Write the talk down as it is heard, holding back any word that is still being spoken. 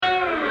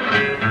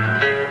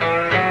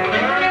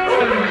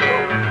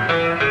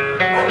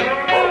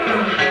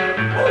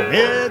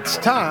It's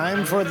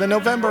time for the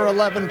November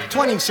 11th,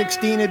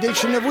 2016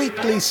 edition of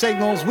Weekly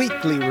Signals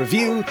Weekly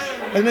Review,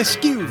 an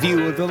askew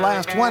view of the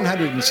last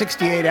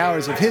 168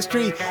 hours of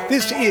history.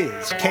 This is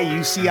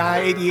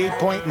KUCI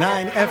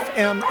 88.9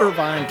 FM,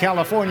 Irvine,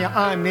 California.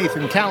 I'm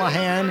Nathan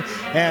Callahan,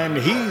 and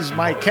he's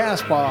Mike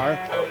Kaspar.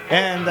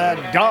 And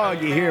that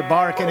dog you hear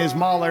barking is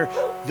Mahler,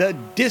 the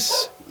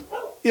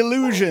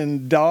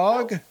disillusioned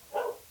dog.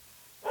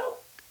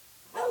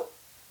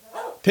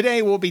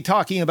 Today we'll be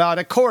talking about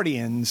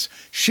accordions,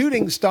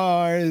 shooting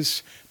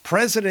stars,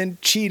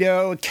 President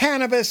Cheeto,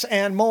 cannabis,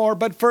 and more.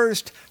 But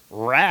first,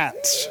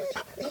 rats.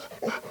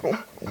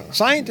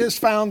 Scientists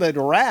found that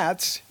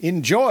rats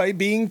enjoy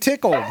being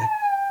tickled,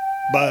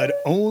 but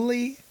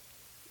only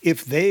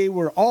if they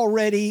were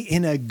already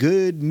in a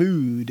good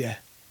mood.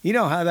 You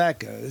know how that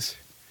goes.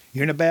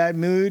 You're in a bad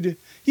mood?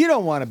 You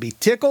don't want to be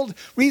tickled.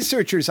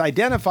 Researchers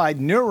identified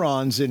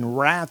neurons in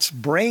rats'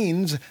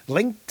 brains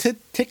linked to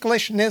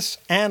ticklishness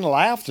and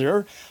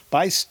laughter.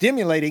 By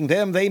stimulating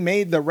them, they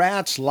made the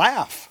rats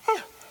laugh.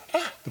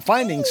 The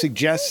findings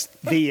suggest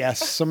the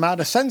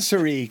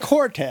somatosensory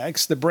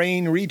cortex, the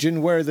brain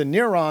region where the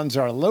neurons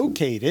are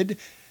located,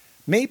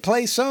 may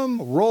play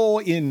some role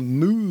in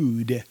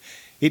mood.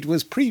 It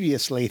was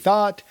previously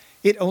thought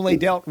it only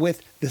dealt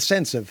with the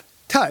sense of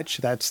touch.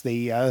 That's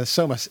the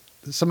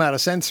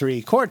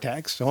somatosensory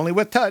cortex, only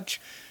with touch,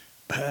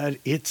 but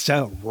it's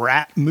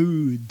rat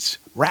moods.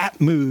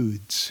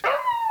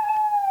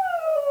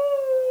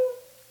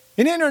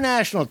 An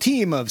international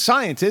team of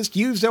scientists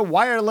used a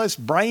wireless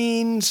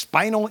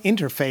brain-spinal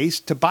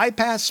interface to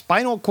bypass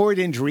spinal cord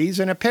injuries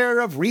in a pair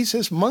of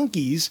rhesus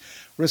monkeys,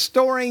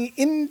 restoring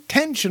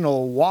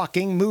intentional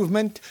walking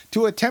movement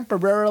to a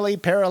temporarily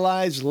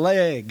paralyzed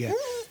leg.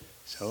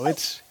 So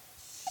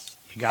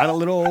you got a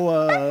little,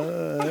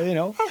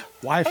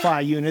 Wi-Fi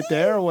unit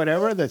there or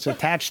whatever that's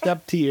attached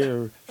up to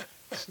your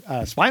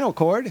spinal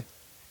cord,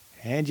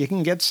 and you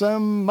can get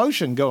some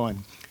motion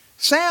going.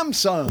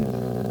 Samsung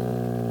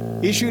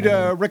issued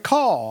a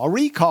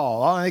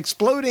recall on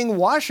exploding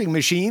washing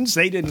machines.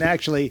 They didn't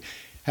actually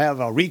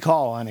have a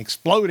recall on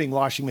exploding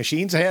washing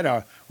machines. They had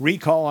a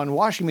recall on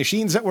washing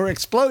machines that were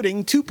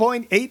exploding.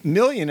 2.8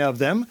 million of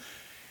them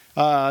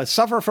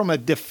suffer from a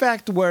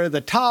defect where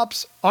the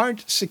tops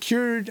aren't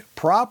secured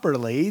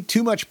properly.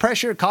 Too much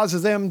pressure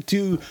causes them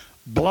to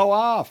blow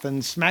off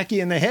and smack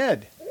you in the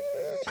head.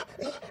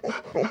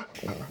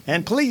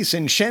 And police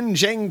in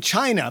Shenzhen,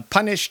 China,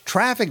 punished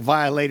traffic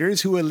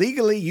violators who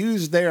illegally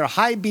used their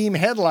high-beam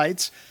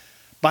headlights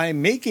by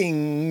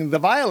making the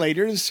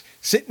violators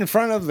sit in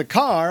front of the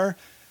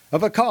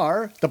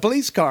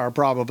police car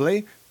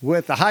probably,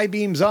 with the high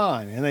beams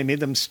on, and they made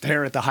them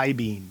stare at the high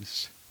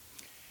beams.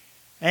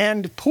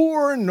 And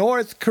poor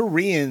North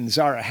Koreans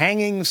are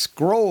hanging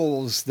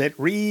scrolls that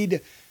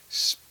read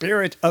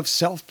 "Spirit of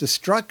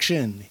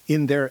Self-Destruction"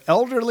 in their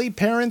elderly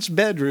parents'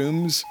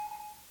 bedrooms,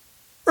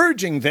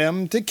 urging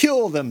them to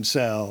kill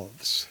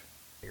themselves.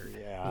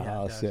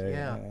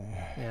 Yeah.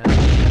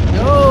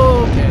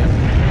 Okay.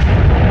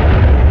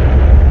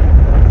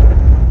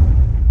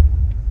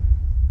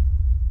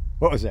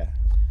 What was that?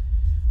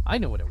 I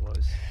know what it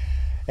was.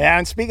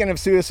 And speaking of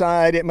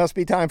suicide, it must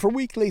be time for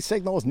Weekly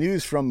Signals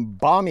news from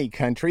balmy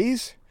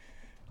countries.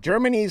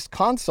 Germany's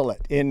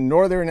consulate in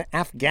northern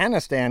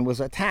Afghanistan was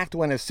attacked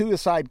when a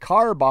suicide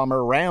car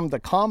bomber rammed the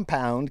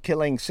compound,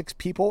 killing 6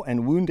 people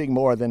and wounding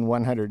more than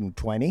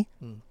 120.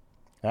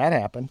 That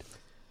happened.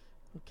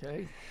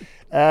 Okay.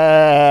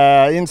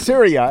 In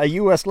Syria, a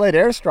U.S.-led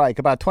airstrike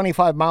about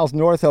 25 miles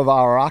north of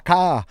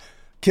Raqqa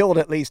killed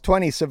at least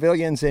 20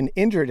 civilians and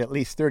injured at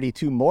least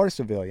 32 more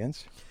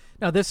civilians.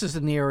 Now, this is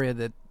an area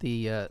that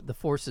the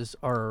forces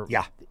are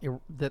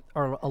that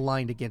are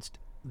aligned against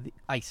the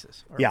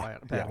ISIS.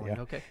 Battling.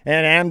 Okay.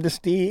 And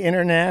Amnesty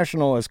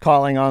International is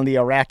calling on the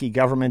Iraqi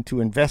government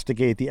to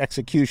investigate the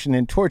execution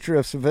and torture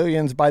of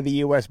civilians by the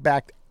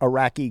U.S.-backed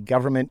Iraqi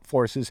government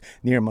forces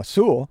near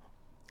Mosul.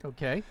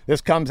 Okay. This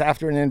comes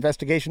after an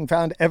investigation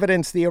found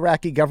evidence the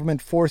Iraqi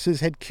government forces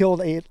had killed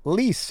at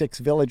least 6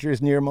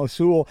 villagers near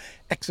Mosul,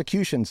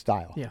 execution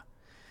style. Yeah.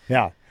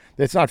 Yeah.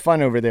 It's not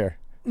fun over there.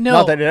 No.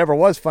 Not that it ever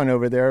was fun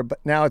over there, but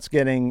now it's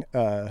getting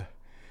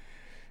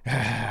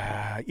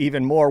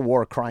even more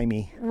war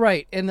crimey.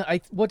 Right. And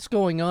what's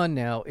going on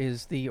now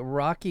is the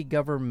Iraqi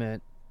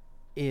government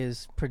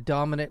is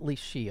predominantly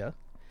Shia,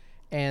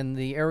 and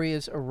the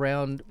areas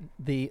around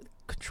the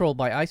controlled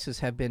by ISIS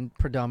have been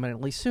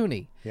predominantly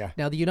Sunni. Yeah.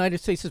 Now, the United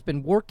States has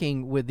been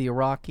working with the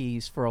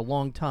Iraqis for a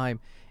long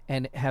time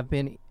and have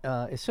been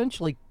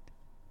essentially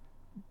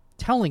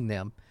telling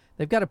them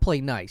they've got to play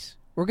nice.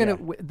 We're going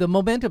to. The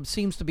momentum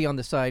seems to be on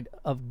the side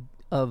of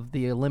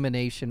the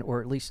elimination,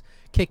 or at least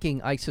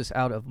kicking ISIS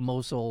out of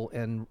Mosul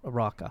and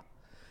Raqqa.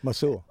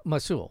 Mosul.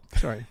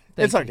 Sorry.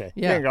 It's okay.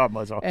 Yeah. Thank God,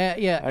 Mosul.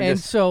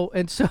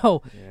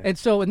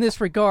 So in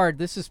this regard,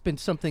 this has been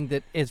something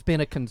that has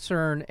been a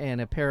concern, and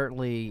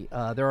apparently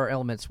there are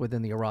elements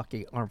within the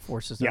Iraqi armed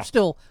forces that are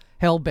still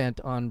hell-bent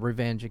on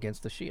revenge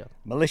against the Shia.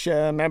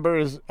 Militia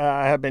members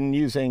have been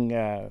using,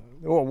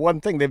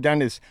 one thing they've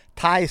done is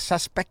tie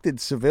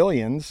suspected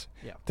civilians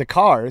to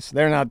cars.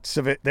 They're not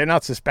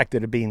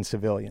suspected of being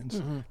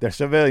civilians. They're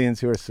civilians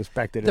who are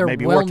suspected of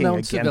maybe working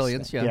against them.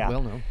 Civilians,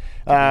 well-known.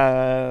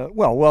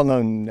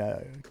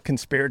 Well-known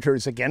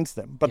conspirators against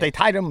them. But they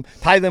tie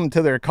them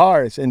to their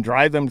cars and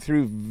drive them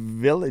through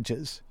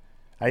villages.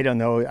 I don't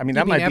know. I mean,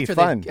 that might be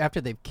fun. After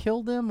they've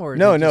killed them, or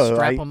no, they just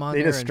strap them on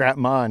they there just strap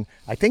them on.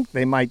 I think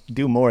they might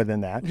do more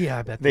than that. Yeah,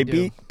 I bet they do.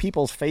 beat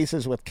people's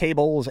faces with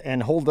cables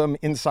and hold them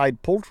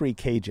inside poultry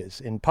cages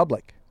in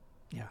public.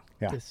 Yeah.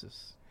 Yeah. This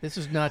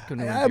is not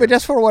going to. But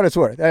just for what it's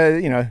worth,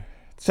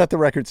 set the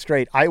record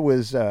straight. I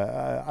was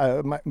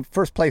my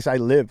first place I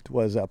lived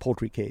was a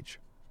poultry cage.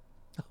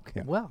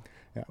 Okay. Yeah. Well.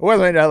 Yeah. It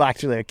wasn't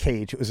actually a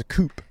cage. It was a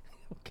coop.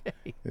 Okay.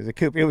 It was a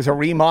coop. It was a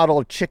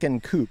remodeled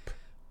chicken coop.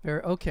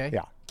 Okay.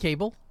 Yeah.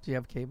 Cable? Do you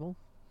have cable?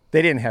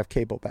 They didn't have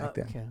cable back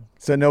then. Okay.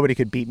 So nobody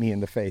could beat me in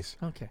the face.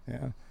 Okay.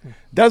 Yeah.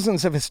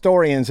 Dozens of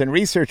historians and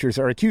researchers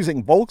are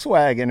accusing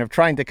Volkswagen of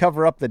trying to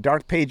cover up the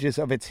dark pages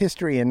of its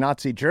history in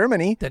Nazi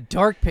Germany. The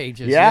dark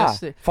pages. Yeah.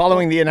 Yes.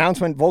 Following the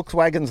announcement,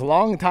 Volkswagen's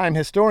longtime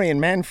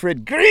historian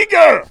Manfred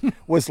Grieger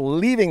was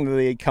leaving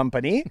the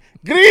company.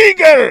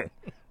 Grieger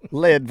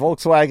led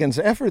Volkswagen's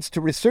efforts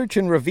to research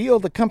and reveal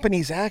the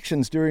company's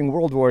actions during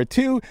World War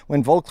II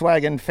when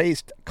Volkswagen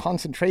faced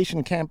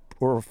concentration camp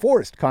or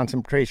forced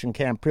concentration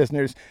camp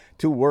prisoners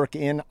to work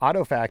in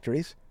auto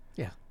factories.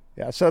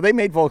 Yeah, so they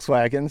made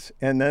Volkswagens,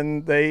 and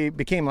then they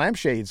became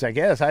lampshades, I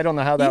guess. I don't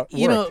know how that worked.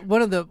 You know,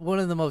 one of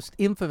the most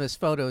infamous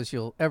photos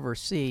you'll ever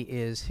see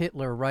is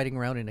Hitler riding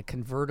around in a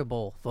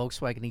convertible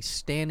Volkswagen. He's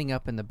standing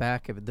up in the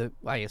back of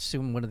I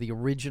assume, one of the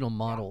original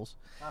models.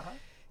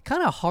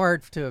 Kind of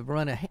hard to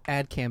run an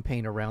ad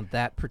campaign around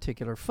that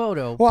particular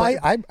photo. Well,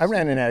 I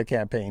ran an ad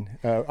campaign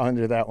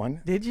under that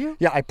one. Did you?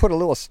 Yeah, I put a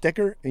little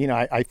sticker.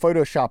 I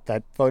photoshopped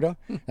that photo,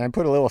 and I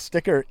put a little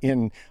sticker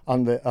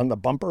on the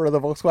bumper of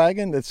the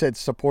Volkswagen that said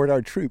 "Support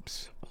our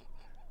troops."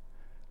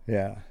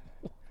 Yeah.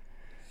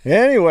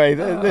 Anyway,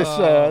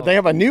 they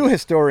have a new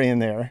historian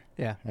there.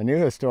 Yeah. A new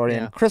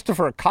historian, Yeah.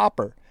 Christopher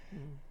Copper,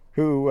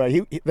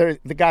 who they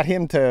got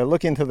him to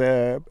look into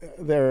their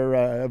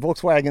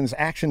Volkswagen's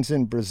actions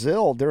in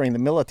Brazil during the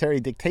military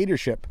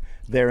dictatorship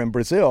there in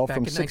Brazil Back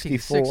from in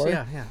 1964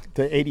 1966,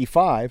 to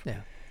 85,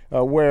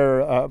 Yeah.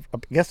 where I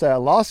guess a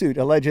lawsuit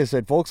alleges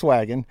that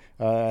Volkswagen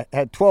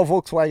had 12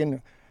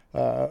 Volkswagen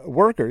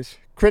workers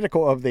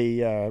critical of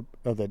the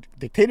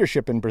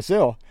dictatorship in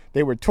Brazil.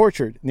 They were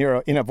tortured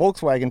in a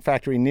Volkswagen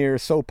factory near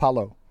Sao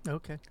Paulo.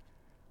 Okay.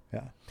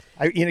 Yeah,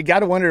 you got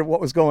to wonder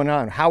what was going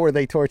on. How were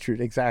they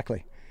tortured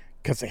exactly?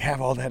 Because they have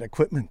all that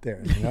equipment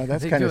there.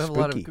 That's kind of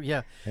spooky.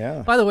 Yeah.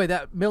 By the way,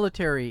 that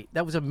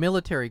was a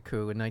military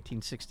coup in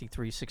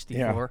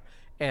 1963-64,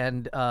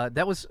 and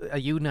that was a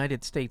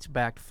United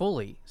States-backed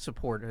fully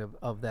supportive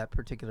of that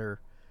particular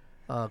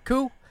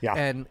coup. Yeah.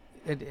 And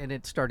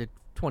it started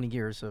 20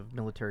 years of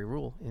military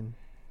rule in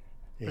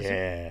Brazil.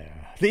 Yeah.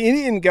 The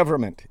Indian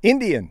government,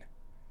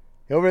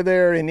 over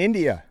there in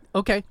India.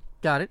 Okay,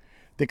 got it.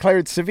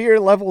 Declared severe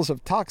levels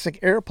of toxic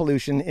air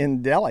pollution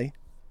in Delhi.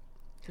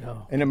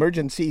 Oh. An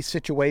emergency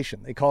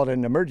situation. They call it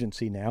an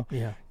emergency now.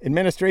 Yeah.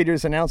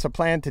 Administrators announced a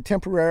plan to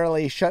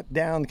temporarily shut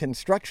down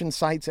construction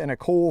sites and a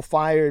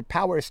coal-fired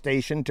power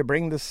station to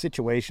bring the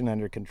situation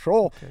under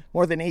control. Okay.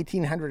 More than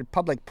 1,800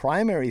 public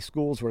primary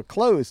schools were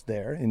closed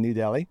there in New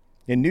Delhi,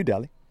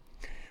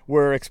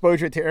 where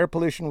exposure to air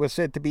pollution was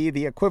said to be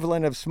the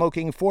equivalent of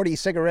smoking 40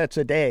 cigarettes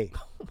a day.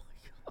 Oh, my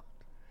God.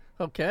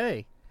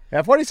 Okay.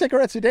 Yeah, 40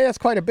 cigarettes a day, that's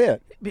quite a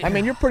bit. I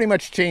mean, you're pretty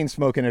much chain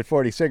smoking at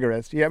 40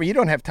 cigarettes. Yeah, but you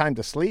don't have time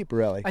to sleep,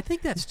 really. I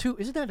think that's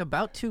isn't that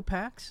about 2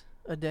 packs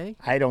a day?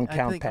 I don't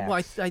count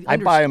packs. Well, I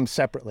buy them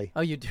separately.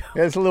 Oh, you do?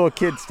 There's a little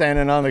kid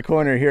standing on the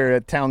corner here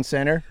at Town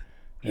Center.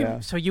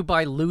 So you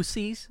buy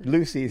Lucy's?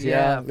 Lucy's,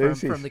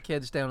 from the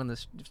kids down in the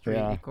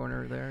street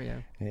corner there,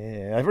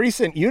 Yeah. A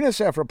recent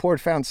UNICEF report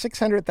found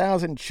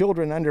 600,000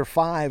 children under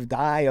 5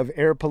 die of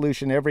air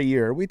pollution every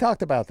year. We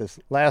talked about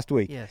this last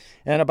week. Yes.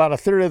 And about a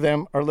third of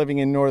them are living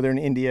in northern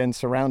India and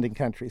surrounding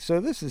countries. So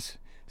this is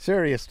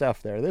serious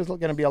stuff there. There's going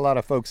to be a lot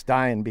of folks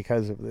dying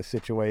because of this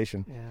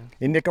situation. Yeah.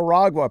 In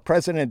Nicaragua,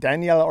 President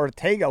Daniel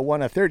Ortega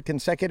won a third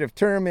consecutive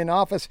term in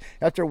office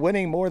after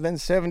winning more than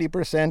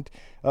 70%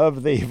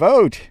 of the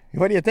vote.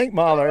 What do you think,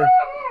 Mahler?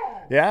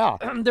 Yeah.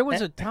 There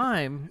was a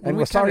time... And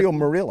Rosario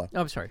Murillo,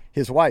 I'm sorry.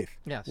 his wife,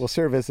 Yes. will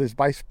serve as his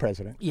vice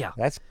president. Yeah.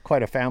 That's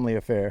quite a family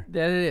affair.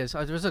 That it is.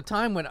 There was a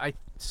time when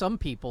some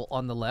people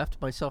on the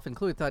left, myself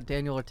included, thought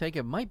Daniel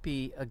Ortega might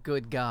be a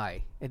good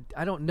guy. And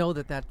I don't know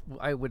that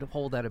I would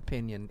hold that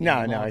opinion.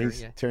 No,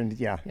 he's turned,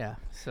 Yeah,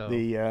 so...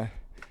 The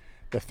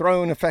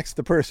throne affects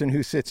the person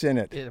who sits in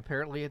it.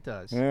 Apparently it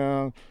does.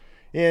 In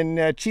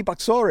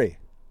Cheboksary,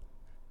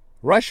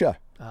 Russia.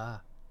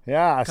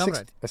 Yeah, a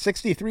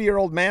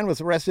 63-year-old man was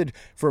arrested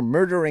for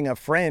murdering a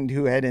friend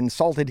who had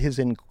insulted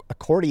his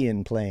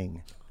accordion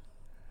playing.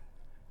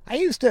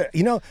 I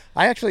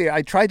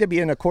tried to be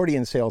an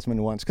accordion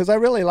salesman once because I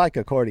really like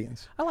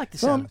accordions. I like the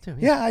sound too.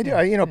 Yeah, I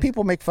do.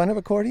 People make fun of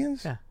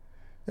accordions. Yeah.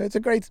 It's a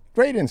great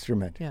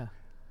instrument. Yeah.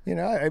 You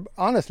know,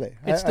 honestly,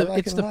 It's I like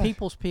it's it a the lot.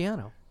 people's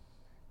piano.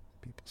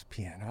 People's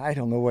piano. I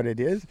don't know what it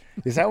is.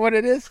 Is that what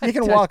it is? You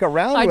can I walk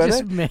around I with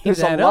just it. made There's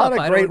that a lot up. of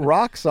I great don't know.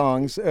 rock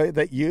songs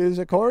that use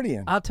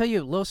accordion. I'll tell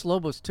you, Los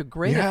Lobos to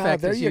great Yeah,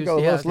 effect. there has you used, go,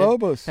 yeah, Los they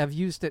Lobos. have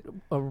used it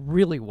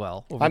really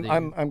well over the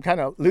years. I'm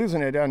kind of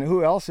losing it on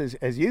who else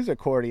has used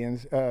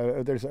accordions.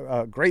 There's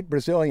a great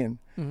Brazilian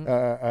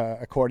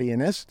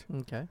accordionist.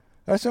 Okay.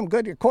 There's some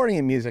good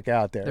accordion music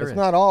out there. There It's is.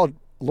 not all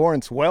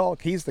Lawrence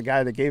Welk. He's the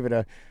guy that gave it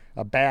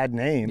a bad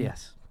name.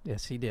 Yes.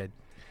 Yes, he did.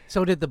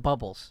 So did the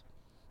Bubbles.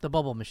 The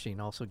Bubble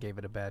Machine also gave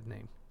it a bad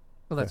name.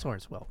 Well, that's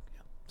Lawrence Welk.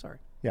 Yeah. Sorry.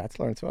 Yeah, it's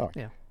Lawrence Welk.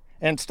 Yeah.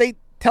 And state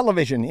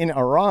television in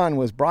Iran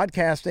was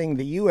broadcasting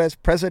the U.S.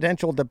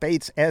 presidential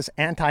debates as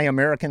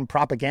anti-American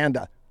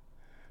propaganda.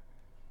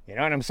 You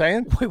know what I'm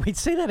saying? Wait,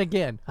 say that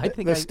again. I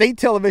think The state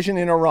television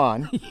in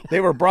Iran, they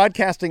were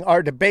broadcasting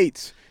our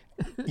debates,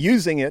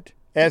 using it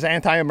as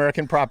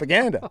anti-American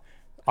propaganda.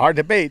 Our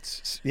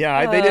debates,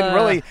 yeah, they didn't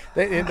really.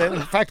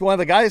 In fact, one of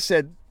the guys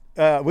said,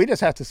 "We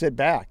just have to sit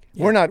back.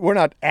 Yeah. We're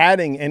not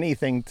adding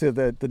anything to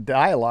the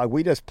dialogue.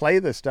 We just play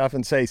this stuff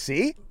and say,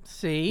 see,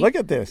 look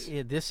at this.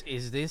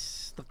 Is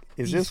this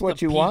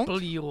what you want?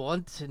 People you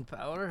want in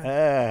power?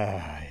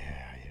 Yeah.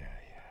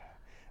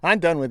 I'm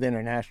done with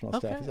international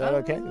stuff. Is that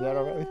okay? Is that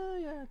all right?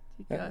 Yeah,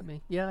 you got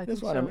me. Yeah, I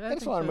Just think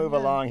want so. to move Yeah,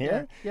 along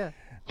here. Yeah.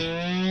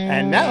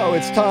 And now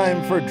it's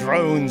time for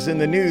Drones in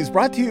the News,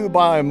 brought to you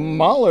by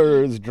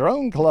Mahler's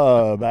Drone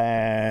Club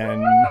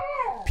and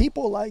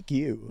people like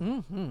you.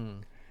 Mm-hmm.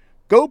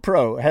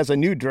 GoPro has a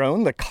new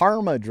drone, the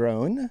Karma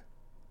drone,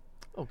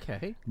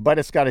 Okay. but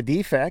it's got a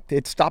defect.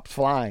 It stops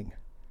flying.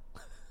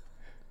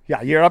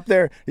 Yeah, you're up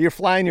there, you're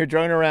flying your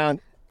drone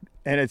around,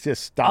 and it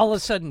just stops. All of a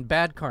sudden,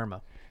 bad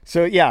karma.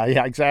 So, yeah,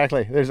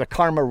 exactly. There's a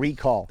Karma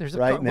recall There's a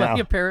right now.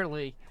 Well,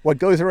 apparently. What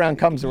goes around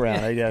comes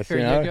around, I guess. There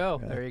you you know?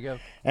 go. There you go.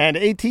 And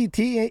ATT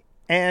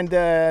and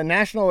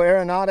National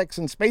Aeronautics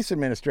and Space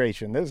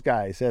Administration, those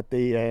guys at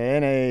the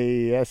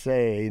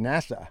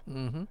NASA,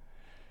 Mm-hmm.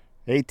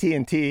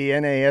 AT&T,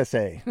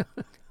 NASA.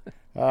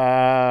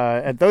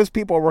 And those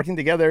people are working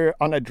together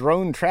on a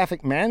drone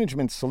traffic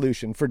management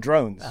solution for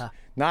drones.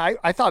 Now,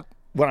 I thought,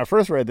 when I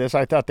first read this,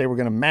 I thought they were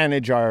going to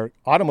manage our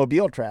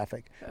automobile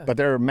traffic, but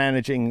they're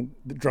managing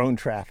the drone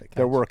traffic.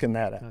 They're working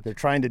that out. They're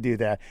trying to do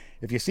that.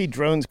 If you see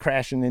drones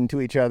crashing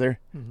into each other,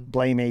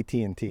 blame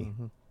AT&T.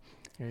 Mm-hmm.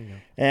 There you go.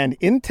 And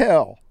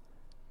Intel,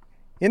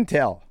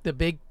 The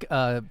big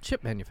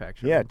chip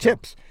manufacturer. yeah, Intel.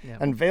 chips, Yeah.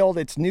 unveiled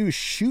its new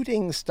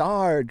Shooting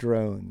Star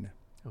drone.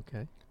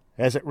 Okay.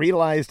 As it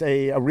released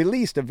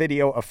a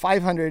video of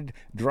 500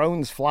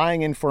 drones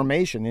flying in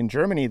formation in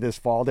Germany this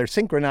fall. They're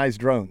synchronized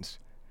drones.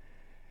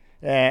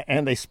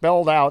 And they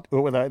spelled out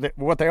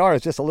what they are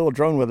is just a little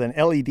drone with an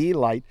LED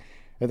light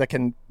that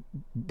can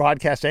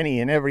broadcast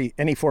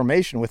any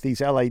formation with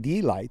these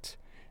LED lights.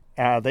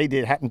 They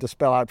did happen to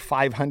spell out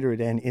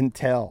 500 and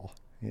Intel,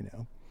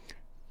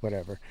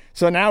 whatever.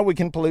 So now we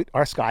can pollute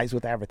our skies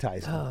with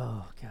advertising.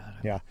 Oh, God.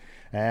 Yeah.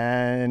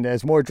 And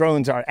as more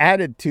drones are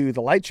added to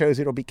the light shows,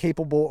 it'll be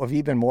capable of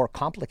even more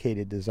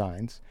complicated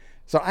designs.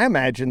 So I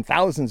imagine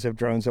thousands of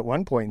drones at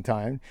one point in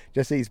time,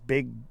 just these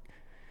big,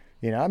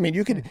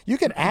 you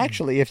could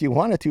actually, if you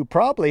wanted to,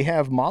 probably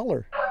have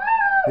Mahler.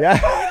 Yeah.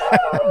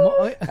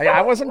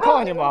 I wasn't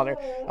calling him Mahler.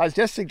 I was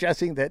just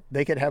suggesting that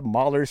they could have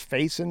Mahler's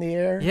face in the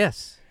air.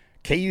 Yes.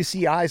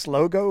 KUCI's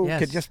logo Yes.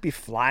 could just be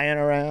flying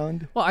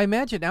around. Well, I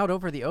imagine out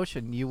over the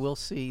ocean, you will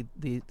see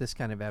this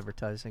kind of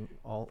advertising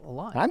a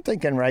lot. I'm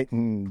thinking right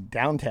in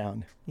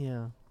downtown.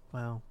 Yeah.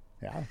 Wow.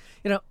 Yeah.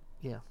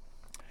 Yeah.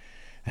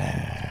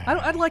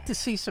 I'd like to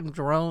see some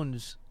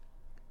drones.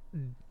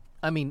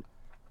 I mean,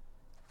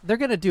 they're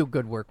going to do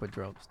good work with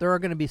drones. There are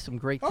going to be some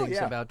great things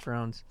yeah. about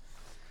drones.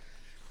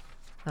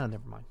 Oh,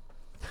 never mind.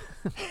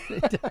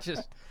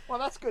 Just Well,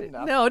 that's good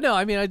enough. no.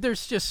 I mean,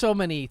 there's just so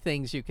many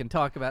things you can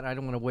talk about. I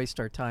don't want to waste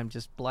our time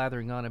just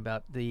blathering on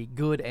about the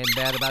good and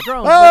bad about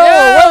drones.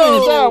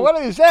 Oh,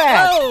 what is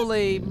that?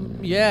 Holy,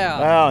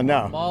 yeah. Oh,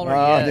 no. Mahler,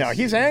 Oh, yes. no.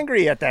 He's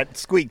angry at that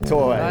squeak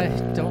toy. I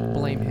don't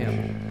blame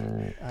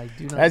him. I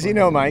do not. As you blame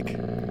know, him. Mike,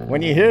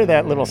 when you hear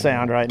that little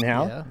sound right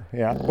now.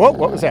 Yeah. Whoa,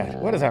 what was that?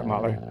 What is that,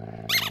 Mahler?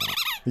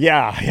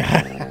 Yeah.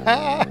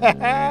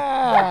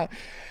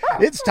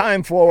 It's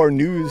time for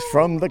news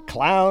from the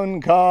clown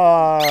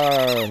car.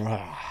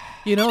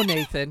 You know,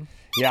 Nathan,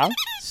 Yeah?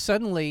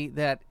 suddenly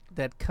that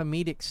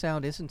comedic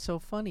sound isn't so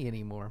funny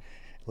anymore.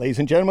 Ladies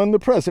and gentlemen, the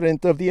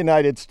President of the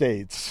United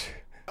States.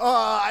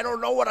 I don't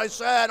know what I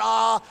said.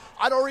 I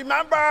don't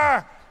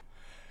remember.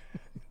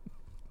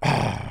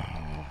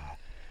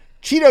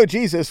 Cheeto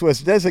Jesus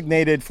was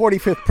designated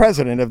 45th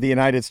President of the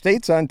United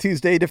States on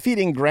Tuesday,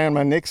 defeating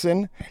Grandma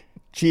Nixon.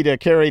 Cheetah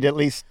carried at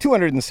least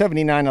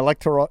 279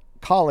 electoral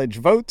college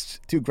votes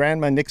to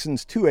Grandma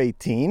Nixon's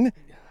 218.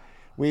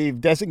 We've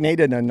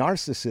designated a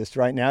narcissist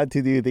right now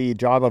to do the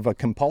job of a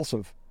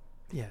compulsive.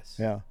 Yes.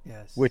 Yeah.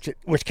 Yes. Which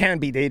can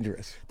be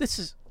dangerous. This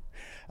is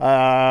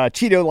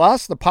Cheeto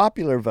lost the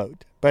popular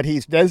vote, but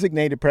he's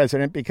designated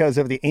president because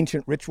of the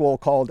ancient ritual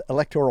called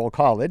electoral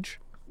college.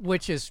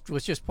 Which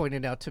was just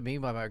pointed out to me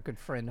by my good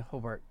friend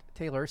Hobart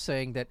Taylor,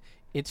 saying that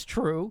it's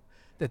true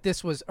that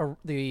this was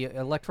the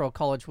Electoral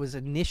College was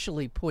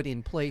initially put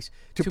in place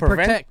to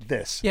prevent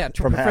this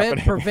from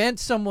happening. prevent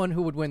someone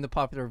who would win the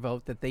popular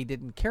vote that they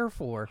didn't care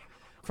for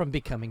from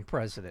becoming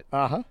president.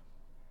 Uh-huh.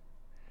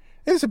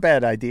 It was a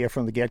bad idea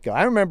from the get-go.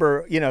 I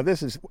remember,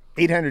 this is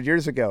 800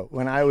 years ago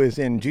when I was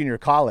in junior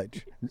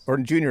college, or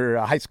junior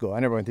high school. I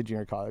never went to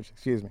junior college,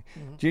 excuse me.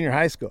 Mm-hmm. Junior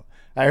high school.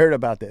 I heard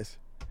about this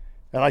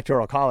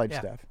Electoral College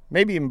stuff,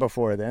 maybe even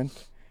before then.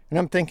 And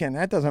I'm thinking,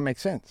 that doesn't make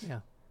sense.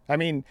 Yeah. I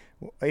mean,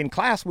 in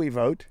class we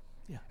vote,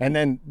 and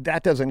then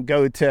that doesn't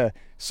go to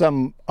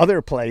some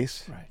other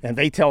place, and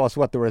they tell us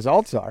what the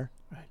results are.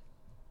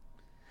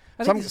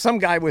 Right. Some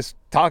guy was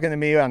talking to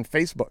me on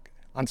Facebook,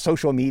 on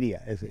social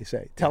media, as they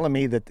say, telling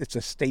me that it's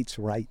a states'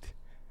 right.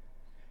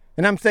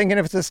 And I'm thinking,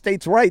 if it's a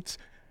states' rights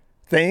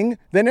thing,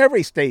 then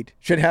every state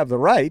should have the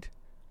right.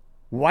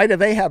 Why do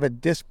they have a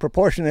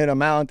disproportionate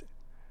amount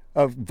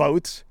of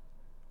votes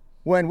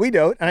when we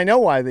don't? And I know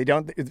why they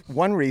don't.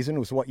 One reason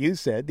was what you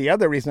said. The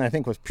other reason, I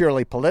think, was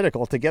purely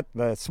political, to get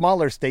the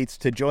smaller states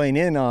to join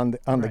in on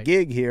the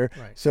gig here,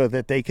 so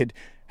that they could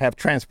have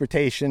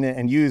transportation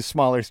and use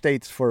smaller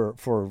states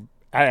for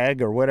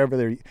ag or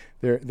whatever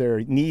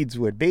their needs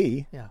would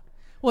be. Yeah.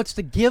 Well, it's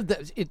to give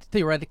them,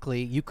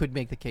 theoretically, you could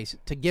make the case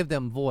to give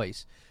them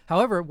voice.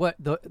 However, what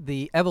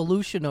the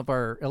evolution of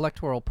our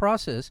electoral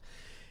process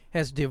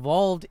has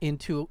devolved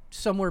into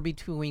somewhere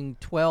between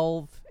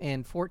 12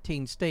 and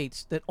 14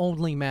 states that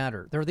only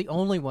matter. They're the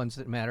only ones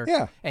that matter.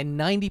 Yeah. And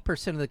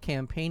 90% of the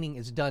campaigning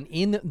is done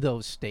in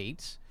those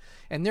states.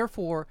 And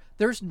therefore,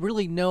 there's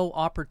really no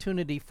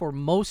opportunity for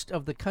most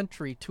of the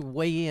country to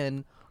weigh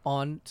in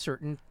on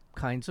certain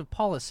kinds of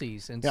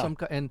policies and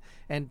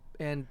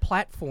and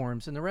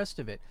platforms and the rest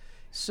of it.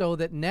 So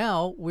that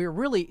now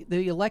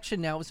the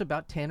election now is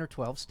about 10 or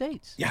 12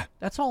 states. Yeah.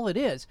 That's all it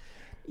is.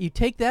 You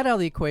take that out of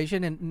the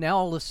equation, and now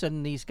all of a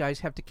sudden these guys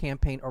have to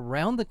campaign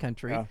around the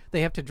country. Yeah.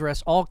 They have to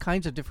address all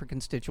kinds of different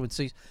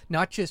constituencies,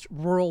 not just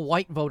rural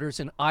white voters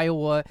in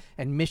Iowa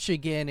and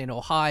Michigan and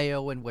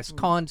Ohio and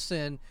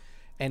Wisconsin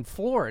and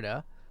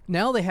Florida.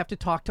 Now they have to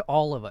talk to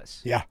all of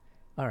us. Yeah.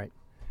 All right.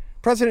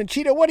 President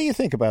Cheetah, what do you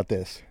think about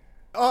this?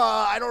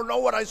 I don't know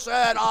what I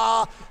said.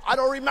 I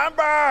don't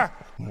remember.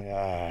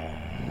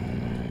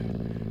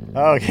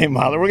 Okay,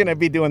 Mahler, we're going to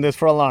be doing this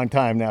for a long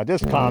time now.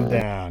 Just calm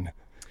down.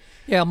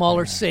 Yeah,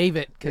 Mahler, save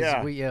it,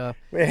 because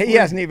he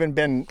hasn't even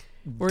been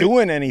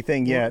doing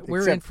anything yet.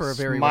 We're in for a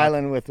very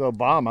smiling with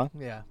Obama.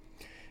 Yeah.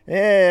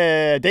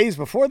 Days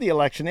before the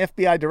election,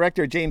 FBI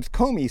Director James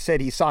Comey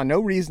said he saw no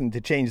reason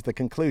to change the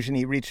conclusion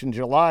he reached in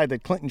July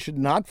that Clinton should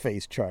not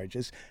face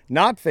charges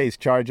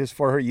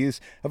for her use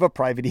of a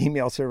private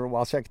email server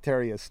while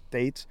Secretary of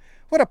State.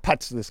 What a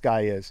putz this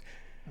guy is.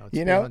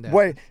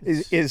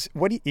 It's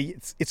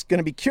going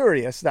to be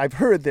curious. I've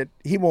heard that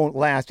he won't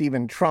last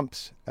even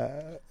Trump's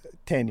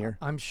tenure.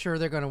 I'm sure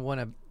they're going to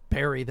want to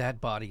bury that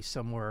body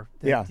somewhere.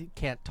 They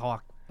can't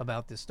talk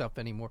about this stuff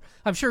anymore.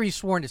 I'm sure he's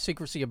sworn to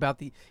secrecy about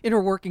the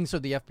inner workings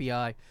of the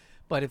FBI,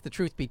 but if the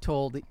truth be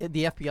told, the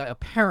FBI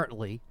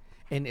apparently,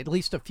 in at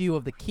least a few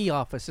of the key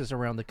offices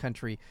around the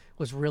country,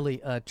 was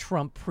really a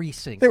Trump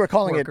precinct. They were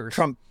calling it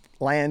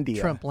Trumplandia.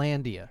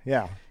 Trumplandia.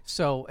 Yeah.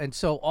 So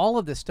all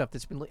of this stuff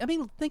that's been, I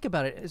mean, think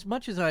about it. As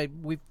much as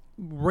we've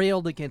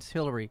railed against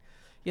Hillary,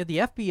 the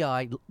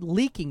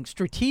FBI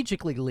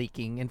strategically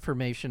leaking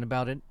information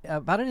about an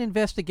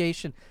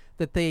investigation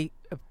that they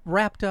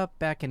wrapped up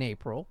back in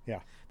April. Yeah.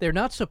 They're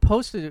not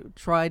supposed to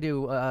try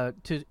to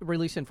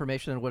release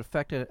information that would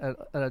affect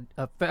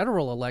a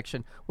federal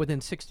election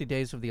within 60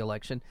 days of the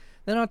election.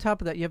 Then on top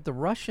of that, you have the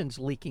Russians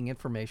leaking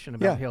information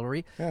about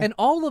Hillary. Yeah. And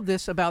all of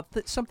this about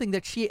something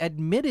that she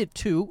admitted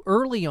to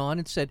early on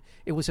and said,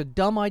 it was a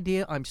dumb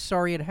idea. I'm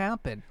sorry it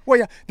happened. Well,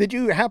 yeah. Did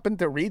you happen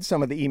to read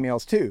some of the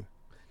emails, too?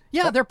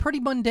 Yeah, they're pretty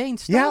mundane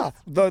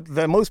stuff. Yeah.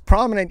 The most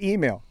prominent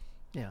email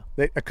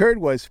that occurred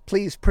was,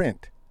 please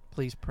print.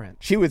 Please print.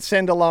 She would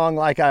send along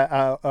like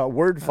a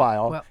Word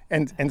file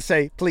and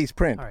say, please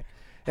print. All right.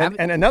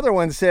 And another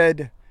one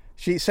said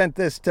she sent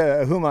this to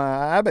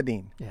Huma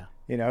Abedin. Yeah.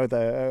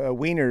 The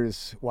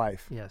Wiener's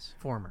wife. Yes,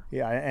 former.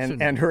 Yeah,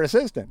 and her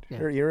assistant,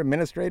 your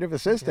administrative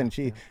assistant.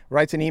 She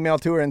writes an email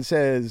to her and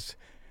says,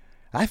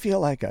 I feel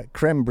like a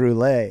creme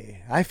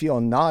brulee. I feel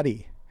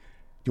naughty.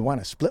 You want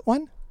to split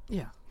one?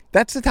 Yeah.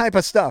 That's the type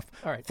of stuff,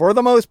 for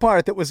the most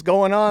part, that was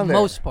going on there.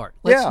 Most part.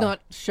 Let's not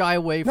shy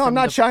away from No, I'm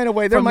not shying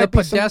away. There from might the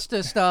be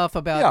Podesta stuff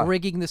about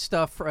rigging the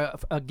stuff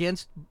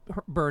against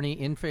Bernie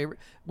in favor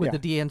with the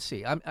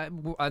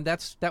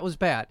DNC. That was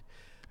bad.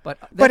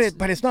 But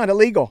it's not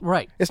illegal.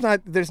 Right. It's not.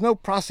 There's no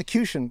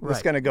prosecution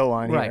that's going to go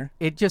on here.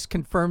 It just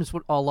confirms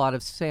what a lot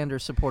of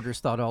Sanders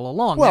supporters thought all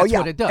along. Well, that's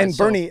what it does. And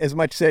Bernie, as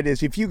much said,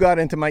 is if you got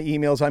into my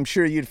emails, I'm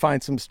sure you'd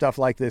find some stuff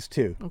like this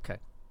too. Okay.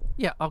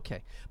 Yeah.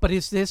 Okay. But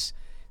is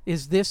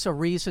this a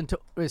reason to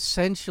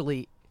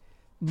essentially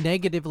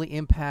negatively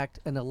impact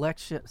an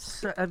election?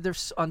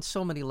 There's on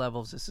so many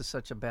levels. This is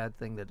such a bad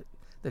thing that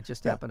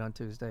just happened on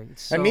Tuesday.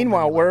 And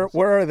meanwhile,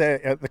 where are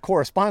the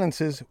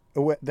correspondences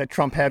that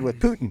Trump had with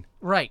Putin?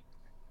 Right.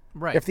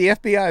 Right. If the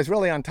FBI is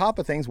really on top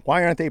of things,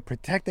 why aren't they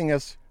protecting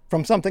us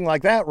from something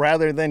like that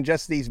rather than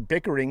just these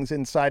bickerings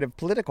inside of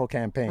political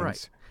campaigns?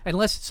 Right.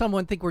 Unless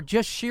someone think we're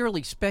just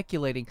sheerly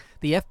speculating,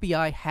 the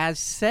FBI has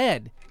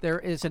said there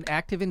is an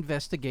active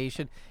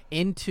investigation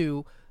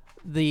into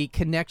the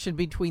connection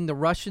between the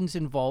Russians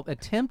involved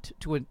attempt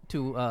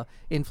to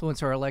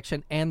influence our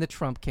election and the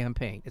Trump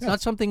campaign. It's not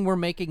something we're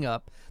making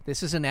up.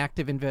 This is an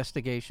active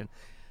investigation.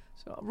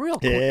 So real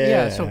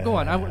quick, so go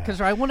on,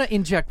 because I want to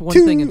inject one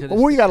thing into this.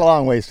 We got a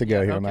long ways to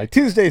go here, okay. Mike.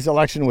 Tuesday's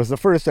election was the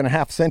first in a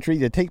half century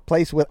to take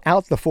place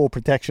without the full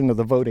protection of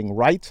the Voting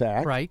Rights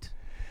Act. Right.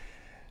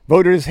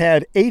 Voters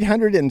had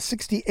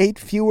 868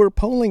 fewer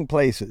polling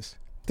places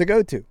to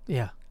go to.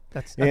 Yeah.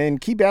 That's In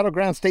key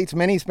battleground states,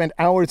 many spent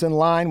hours in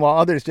line while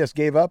others just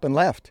gave up and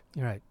left.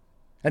 You're right.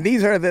 And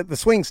these are the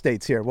swing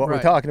states here, what we're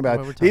Right, talking about.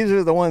 what we're talking These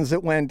are the ones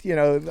that went,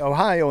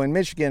 Ohio and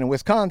Michigan and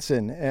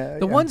Wisconsin.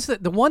 The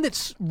one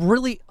that's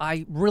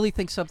I really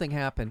think something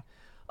happened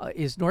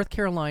is North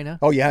Carolina.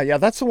 Oh yeah,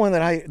 that's the one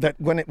that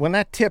when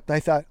that tipped, I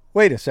thought,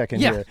 wait a second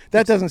here,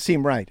 that doesn't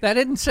seem right. That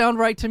didn't sound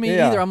right to me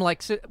Yeah. either. I'm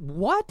like,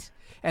 what?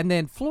 And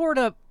then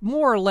Florida,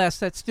 more or less,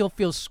 that still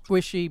feels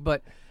squishy,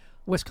 but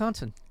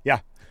Wisconsin. Yeah.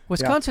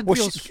 Wisconsin Well,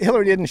 feels...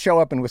 Hillary didn't show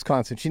up in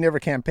Wisconsin. She never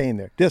campaigned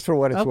there, just for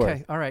what it's worth.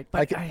 Okay, all right.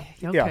 But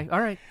all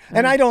right.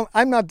 And I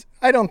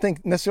don't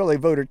think necessarily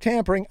voter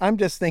tampering. I'm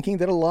just thinking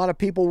that a lot of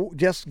people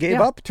just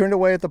gave up, turned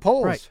away at the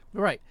polls.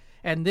 Right.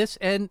 And this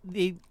there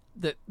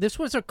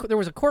was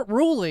a court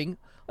ruling,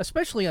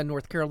 especially on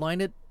North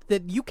Carolina,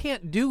 that you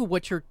can't do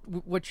what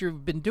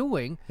you've been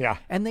doing. Yeah.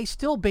 And they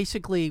still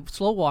basically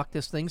slow walk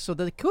this thing so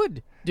that they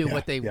could do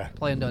what they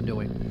planned on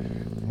doing.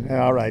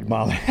 All right,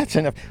 Mahler, that's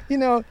enough.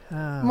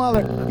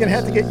 Mahler, you're gonna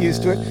have to get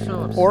used to it.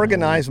 So upset.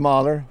 Organize,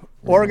 Mahler.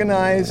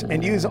 Organize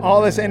and use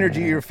all this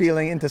energy you're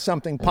feeling into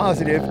something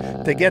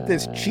positive to get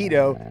this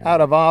Cheeto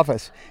out of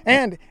office.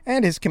 And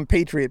his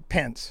compatriot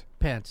Pence.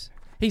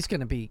 He's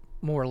going to be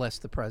more or less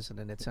the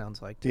president, it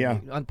sounds like, to Yeah.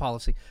 me, on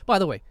policy. By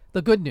the way,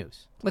 the good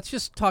news. Let's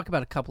just talk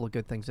about a couple of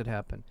good things that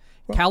happened.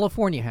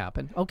 California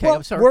happened. Okay, Well,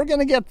 I'm sorry. we're going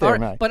to get there, All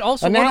right, Mike. but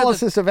also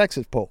analysis of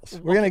exit polls.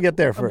 We're going to get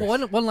there first.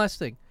 One last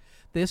thing.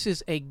 This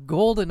is a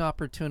golden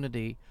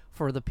opportunity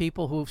for the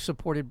people who have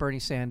supported Bernie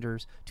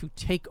Sanders to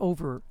take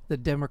over the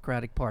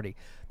Democratic Party.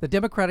 The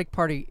Democratic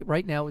Party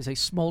right now is a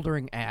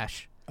smoldering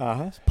ash,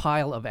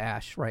 pile of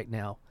ash right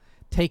now.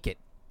 Take it.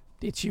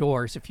 It's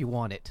yours if you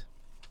want it.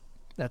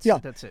 That's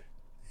it.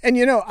 And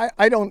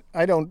I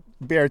don't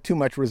bear too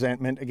much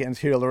resentment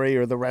against Hillary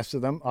or the rest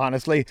of them.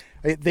 Honestly,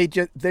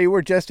 they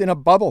were just in a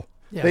bubble.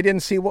 Yeah. They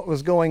didn't see what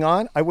was going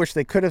on. I wish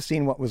they could have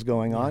seen what was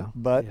going on,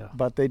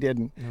 but they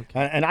didn't.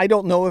 Okay. And I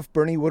don't know if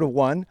Bernie would have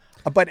won,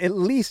 but at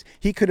least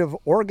he could have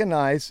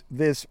organized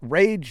this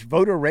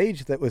voter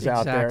rage that was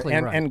out there,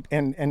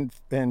 and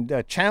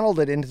channeled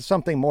it into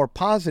something more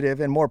positive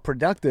and more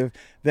productive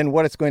than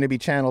what it's going to be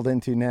channeled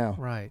into now.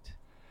 Right.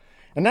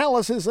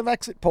 Analysis of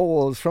exit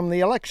polls from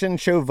the election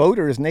show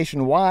voters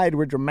nationwide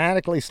were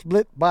dramatically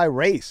split by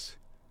race.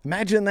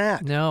 Imagine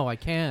that. No, I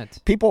can't.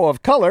 People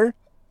of color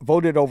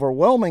voted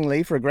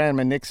overwhelmingly for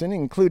Grandma Nixon,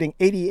 including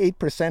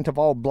 88% of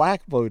all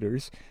black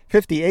voters.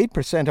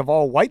 58% of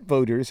all white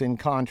voters, in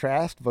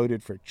contrast,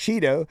 voted for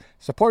Cheeto.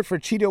 Support for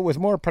Cheeto was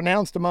more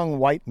pronounced among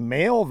white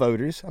male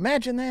voters.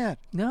 Imagine that.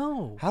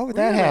 No. How would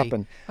that really?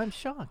 happen? I'm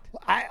shocked.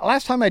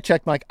 Last time I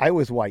checked, Mike, I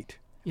was white.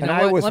 You and know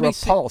I what? was Let me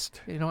see- repulsed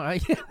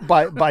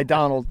by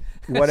Donald,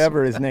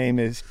 whatever his name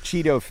is,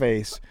 Cheeto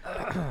Face.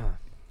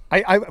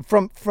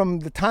 From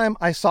the time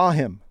I saw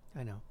him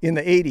I know. in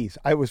the 80s,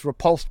 I was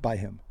repulsed by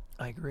him.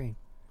 I agree.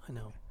 I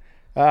know.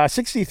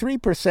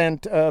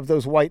 63% of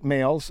those white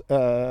males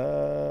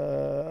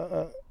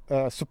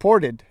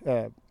supported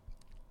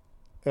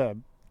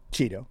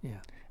Cheeto. Yeah.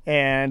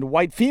 And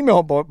white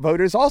female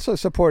voters also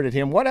supported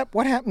him. What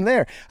happened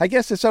there? I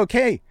guess it's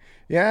okay.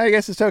 Yeah, I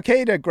guess it's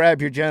okay to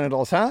grab your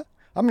genitals, huh?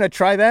 I'm going to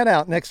try that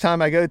out next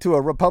time I go to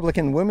a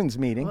Republican women's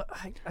meeting. Well,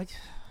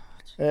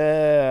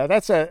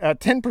 That's a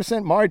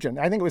 10% margin.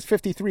 I think it was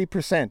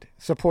 53%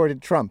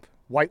 supported Trump,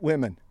 white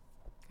women.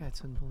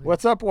 that's unbelievable.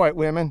 What's up, white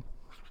women?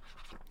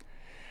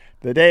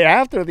 The day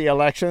after the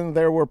election,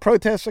 there were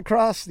protests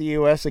across the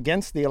U.S.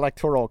 against the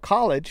Electoral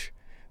College,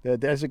 the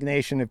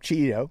designation of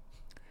Cheeto.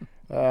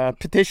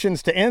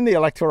 Petitions to end the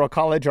Electoral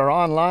College are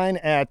online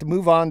at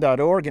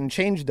moveon.org and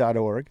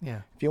change.org.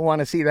 Yeah. If you want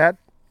to see that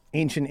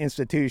ancient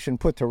institution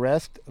put to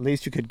rest, at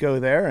least you could go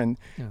there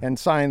and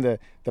sign the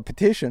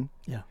petition.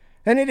 Yeah.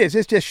 And it's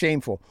just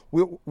shameful.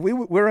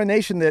 We're a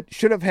nation that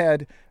should have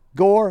had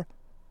Gore,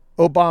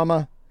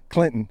 Obama,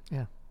 Clinton.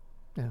 Yeah.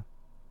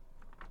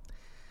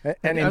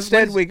 And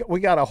instead we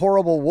got a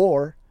horrible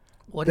war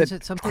What that is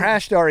it? Something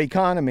crashed our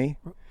economy.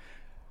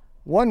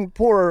 One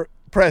poor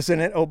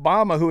president,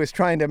 Obama, who is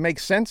trying to make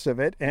sense of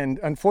it and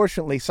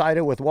unfortunately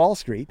sided with Wall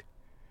Street.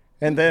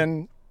 And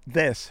then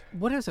this.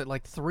 What is it?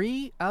 Like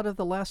 3 out of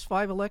the last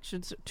 5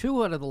 elections,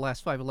 2 out of the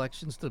last 5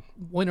 elections, the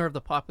winner of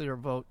the popular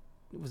vote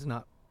is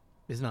not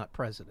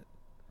president.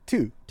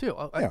 2.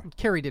 2. Yeah.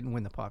 Kerry didn't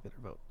win the popular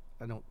vote,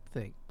 I don't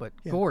think, but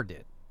Yeah. Gore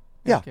did.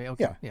 Yeah. Okay.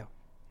 Yeah. Yeah.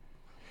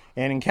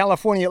 And in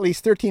California, at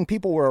least 13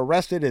 people were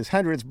arrested as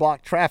hundreds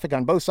blocked traffic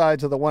on both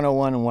sides of the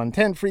 101 and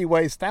 110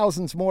 freeways.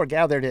 Thousands more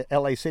gathered at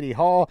LA City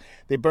Hall.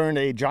 They burned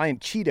a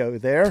giant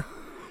Cheeto there.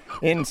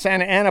 In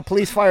Santa Ana,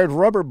 police fired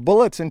rubber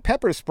bullets and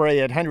pepper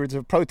spray at hundreds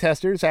of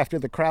protesters after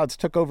the crowds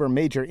took over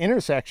major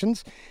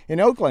intersections.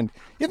 In Oakland,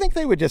 you think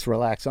they would just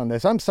relax on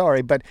this? I'm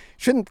sorry, but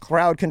shouldn't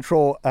crowd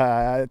control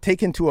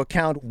take into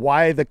account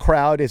why the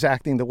crowd is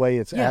acting the way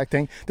it's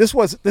acting? This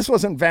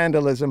wasn't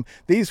vandalism.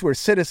 These were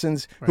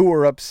citizens who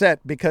were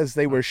upset because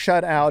they were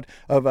shut out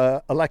of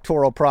an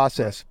electoral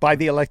process by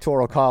the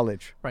Electoral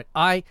College.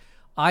 Right.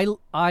 I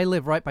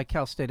live right by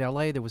Cal State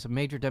LA. There was a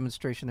major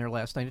demonstration there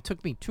last night. It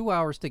took me 2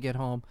 hours to get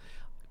home.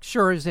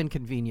 Sure, it's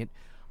inconvenient.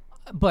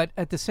 But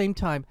at the same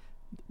time,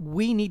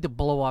 we need to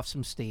blow off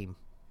some steam.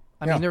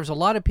 I mean, there's a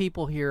lot of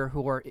people here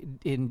who are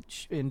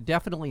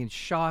definitely in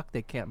shock.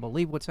 They can't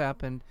believe what's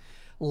happened.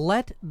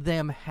 Let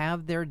them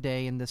have their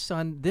day in the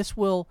sun. This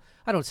will,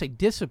 I don't say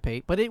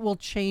dissipate, but it will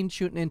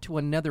change into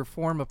another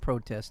form of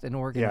protest and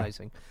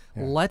organizing.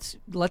 Yeah.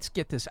 Let's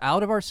get this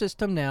out of our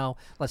system now.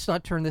 Let's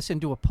not turn this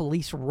into a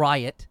police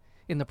riot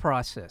in the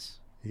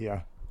process.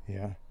 Yeah.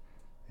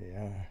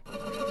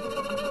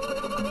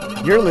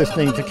 You're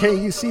listening to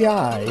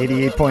KUCI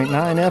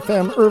 88.9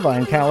 FM,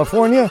 Irvine,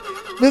 California.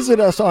 Visit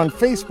us on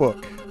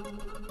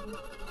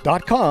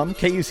Facebook.com,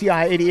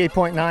 KUCI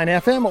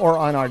 88.9 FM, or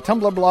on our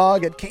Tumblr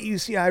blog at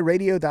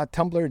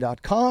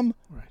kuciradio.tumblr.com,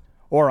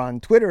 or on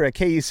Twitter at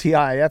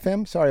KUCI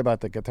FM. Sorry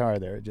about the guitar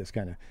there. It just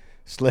kind of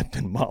slipped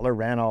and Mahler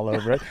ran all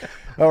over it.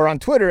 Or on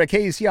Twitter at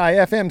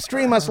KUCI FM.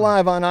 Stream us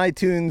live on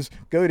iTunes.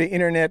 Go to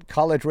Internet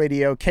College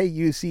Radio,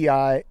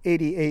 KUCI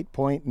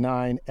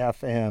 88.9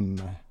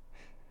 FM.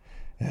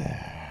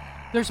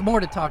 There's more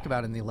to talk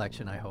about in the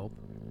election, I hope.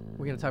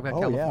 We're going to talk about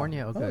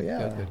California?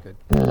 Yeah. Oh, good, good.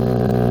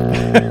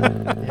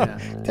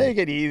 Take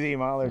it easy,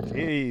 Mahler.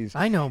 Jeez.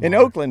 I know, In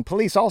Mahler. Oakland,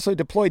 police also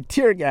deployed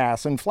tear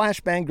gas and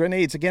flashbang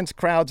grenades against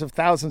crowds of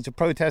thousands of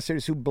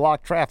protesters who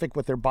blocked traffic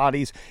with their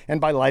bodies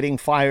and by lighting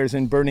fires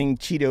and burning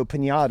Cheeto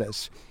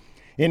piñatas.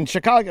 In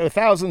Chicago,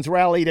 thousands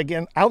rallied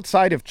again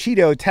outside of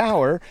Cheeto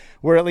Tower,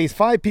 where at least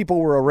 5 people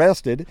were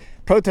arrested.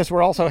 Protests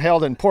were also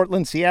held in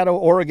Portland, Seattle,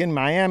 Oregon,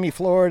 Miami,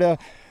 Florida,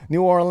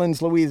 New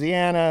Orleans,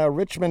 Louisiana,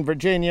 Richmond,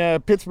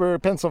 Virginia,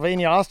 Pittsburgh,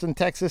 Pennsylvania, Austin,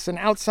 Texas, and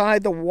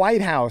outside the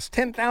White House.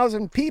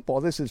 10,000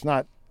 people, this is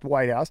not the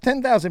White House,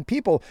 10,000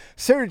 people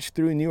surged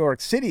through New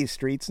York City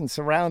streets and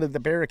surrounded the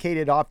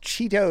barricaded off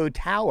Cheeto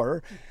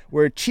Tower,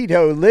 where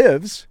Cheeto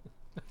lives.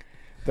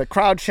 The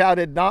crowd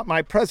shouted, "Not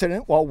my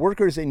president," while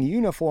workers in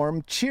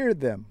uniform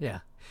cheered them. Yeah.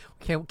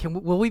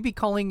 Will we be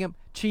calling him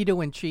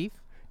Cheeto in Chief?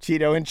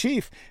 Cheeto in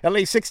Chief. At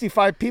least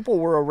 65 people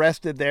were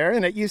arrested there,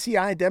 and at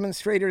UCI,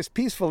 demonstrators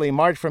peacefully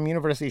marched from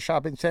University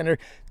Shopping Center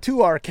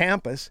to our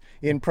campus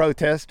in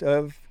protest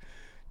of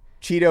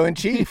Cheeto in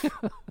Chief.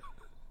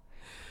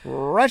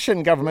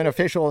 Russian government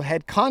officials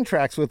had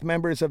contracts with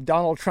members of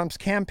Donald Trump's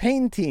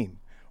campaign team.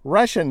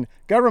 Russian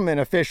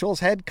government officials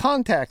had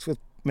contacts with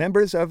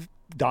members of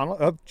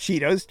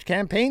Cheeto's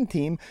campaign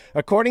team,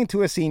 according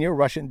to a senior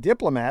Russian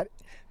diplomat.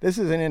 This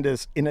is in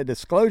a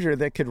disclosure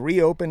that could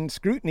reopen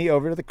scrutiny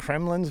over the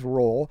Kremlin's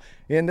role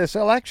in this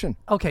election.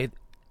 Okay.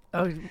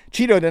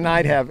 Cheeto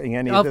denied having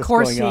any of this going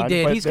on. Of course he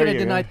did. He's going to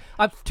deny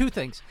 2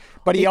 things.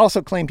 But he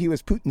also claimed he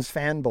was Putin's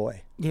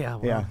fanboy.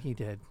 Yeah, he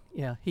did.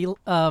 Yeah,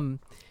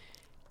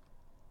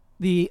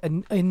 the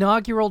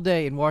inaugural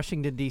day in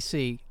Washington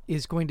D.C.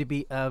 is going to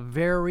be a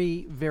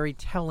very, very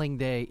telling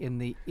day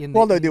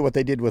Well, they'll do what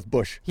they did with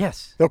Bush.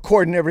 Yes. They'll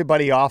cordon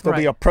everybody off. There'll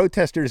be a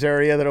protesters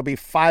area that'll be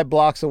 5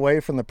 blocks away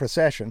from the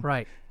procession.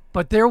 Right.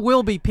 But there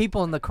will be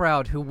people in the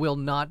crowd who will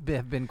not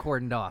have been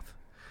cordoned off.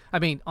 I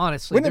mean,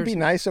 honestly. Wouldn't it be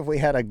nice if we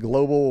had a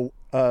global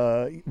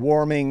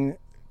warming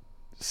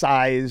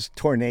size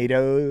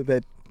tornado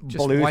that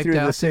just blew through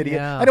the city?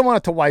 Yeah. I don't want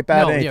it to wipe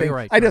out anything. You're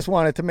right, I just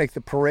want it to make the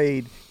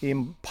parade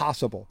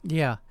impossible.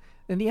 Yeah.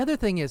 And the other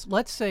thing is,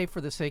 let's say for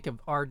the sake of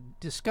our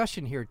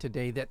discussion here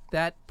today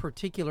that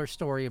particular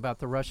story about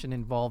the Russian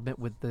involvement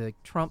with the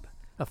Trump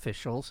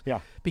officials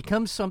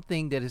becomes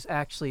something that is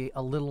actually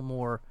a little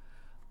more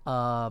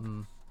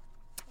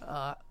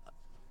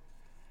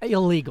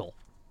illegal.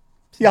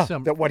 Yeah,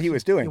 what he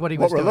was doing. What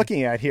we're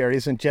looking at here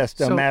isn't just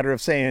a matter of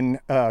saying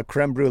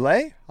creme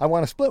brulee. I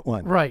want to split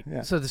one. Right.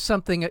 Yeah. So there's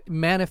something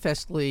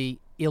manifestly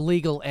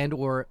illegal and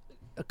or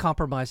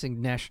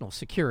compromising national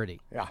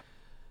security. Yeah.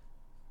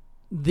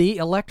 The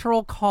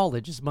Electoral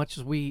College, as much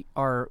as we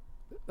are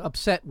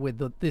upset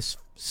with this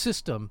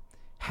system,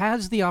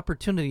 has the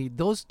opportunity.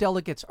 Those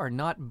delegates are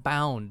not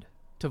bound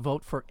to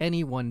vote for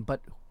anyone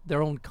but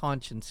their own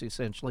conscience,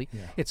 essentially.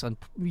 Yeah. It's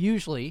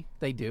usually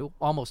they do,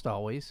 almost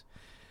always.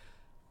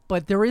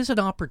 But there is an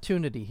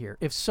opportunity here.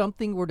 If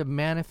something were to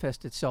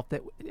manifest itself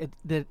that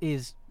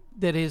is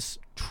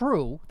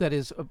true, that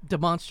is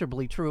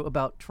demonstrably true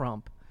about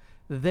Trump,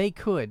 they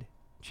could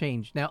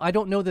change. Now, I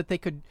don't know that they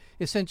could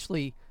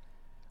essentially.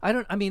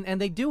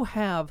 And they do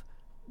have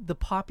the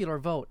popular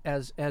vote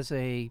as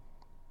a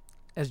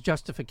as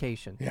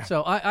justification. Yeah.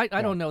 So I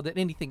don't know that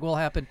anything will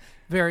happen.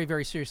 Very,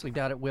 very seriously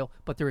doubt it will,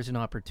 but there is an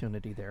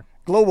opportunity there.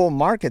 Global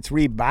markets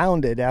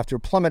rebounded after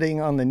plummeting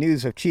on the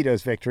news of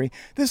Cheetos' victory.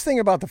 This thing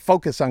about the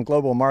focus on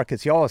global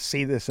markets, you always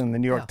see this in the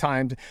New York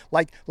Times.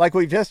 Like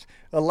we just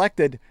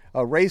elected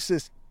a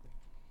racist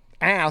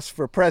ass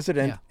for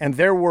president, and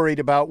they're worried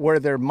about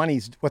what their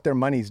money's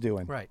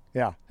doing. Right.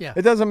 Yeah. Yeah.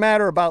 It doesn't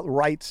matter about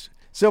rights.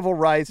 Civil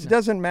rights. It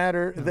doesn't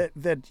matter that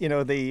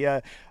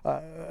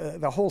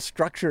the whole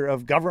structure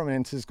of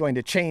governments is going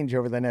to change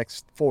over the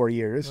next 4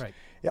 years. Right.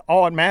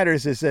 All it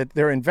matters is that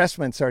their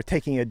investments are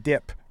taking a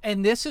dip.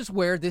 And this is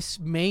where this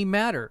may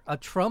matter. A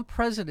Trump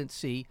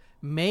presidency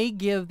may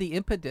give the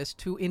impetus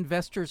to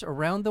investors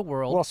around the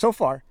world. Well, so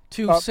far,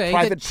 to say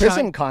private that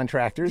prison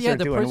contractors are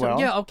doing well.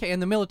 Yeah, okay,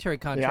 and the military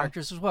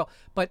contractors as well.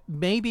 But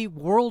maybe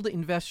world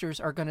investors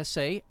are going to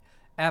say,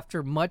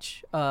 after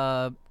much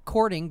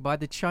courting by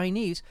the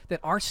Chinese, that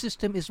our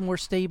system is more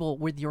stable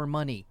with your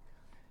money.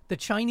 The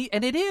Chinese,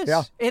 and it is.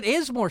 Yeah. It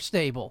is more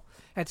stable.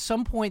 At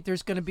some point,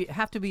 there's going to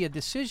have to be a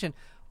decision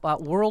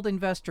about world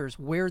investors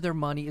where their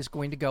money is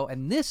going to go.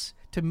 And this,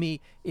 to me,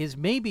 is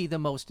maybe the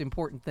most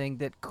important thing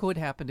that could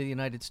happen to the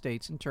United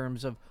States in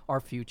terms of our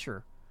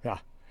future. Yeah.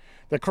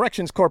 The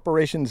Corrections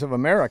Corporations of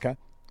America,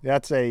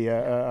 that's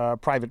a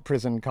private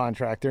prison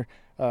contractor,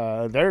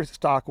 their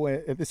stock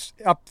it's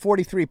up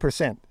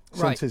 43%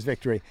 since his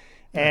victory.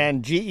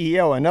 And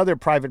GEO, another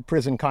private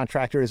prison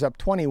contractor, is up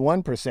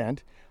 21%.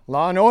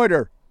 Law and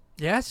Order.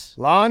 Yes.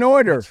 Law and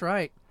Order. That's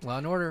right. Law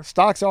and Order.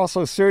 Stocks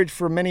also surged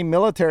for many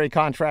military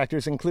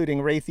contractors, including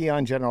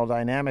Raytheon, General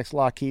Dynamics,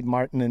 Lockheed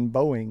Martin, and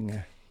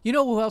Boeing. You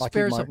know who else Lockheed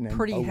bears Martin a and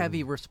pretty Boeing.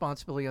 heavy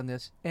responsibility on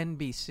this?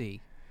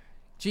 NBC.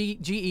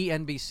 GE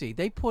NBC.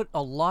 They put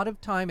a lot of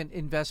time and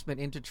investment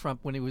into Trump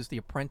when he was the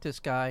apprentice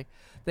guy.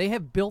 They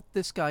have built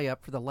this guy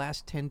up for the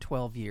last 10,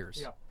 12 years.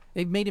 Yeah.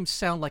 They've made him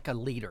sound like a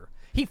leader.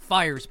 He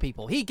fires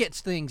people. He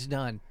gets things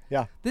done.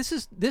 Yeah.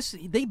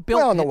 They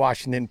built Well, in the him-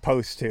 Washington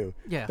Post, too.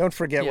 Yeah. Don't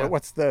forget Yeah.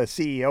 what's the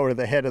CEO or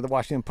the head of the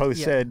Washington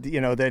Post said,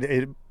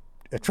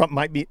 that Trump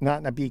might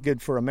not be good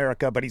for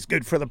America, but he's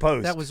good for the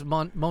Post. That was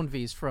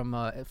Monvis from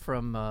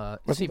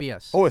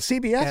CBS. Oh, a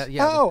CBS?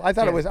 Yeah, I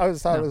thought yeah. it was. I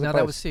thought it was. No, a that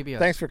Post. was CBS.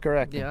 Thanks for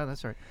correcting. Yeah,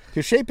 that's right.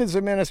 To shape his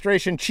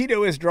administration,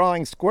 Cheeto is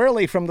drawing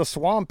squarely from the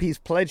swamp he's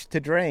pledged to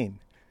drain.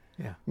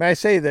 Yeah. May I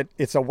say that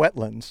it's a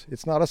wetlands?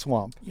 It's not a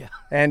swamp. Yeah.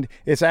 And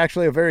it's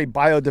actually a very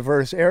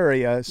biodiverse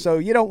area, so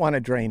you don't want to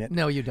drain it.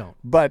 No, you don't.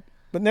 But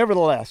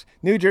nevertheless,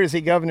 New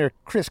Jersey Governor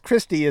Chris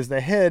Christie is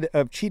the head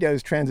of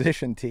Cheeto's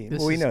transition team.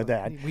 We know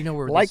that. We know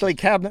where this Likely is.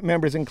 cabinet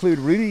members include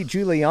Rudy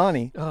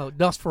Giuliani.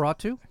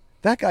 Nosferatu.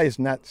 That guy is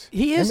nuts.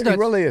 He is I mean, nuts. He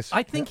really is.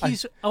 I think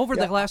he's over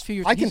the last few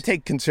years. I can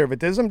take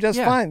conservatism just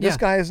fine. This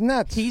guy is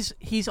nuts.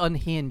 He's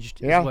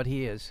unhinged. Yeah. Is what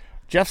he is.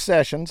 Jeff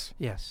Sessions.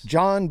 Yes.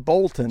 John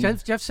Bolton.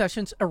 Jeff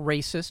Sessions, a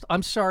racist.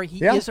 I'm sorry, he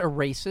Yeah. is a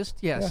racist.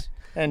 Yes.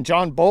 And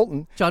John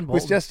Bolton. John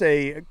was Bolton. just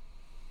a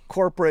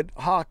corporate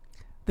hawk.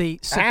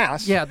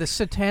 Ass. Yeah, the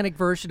satanic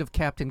version of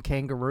Captain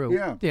Kangaroo.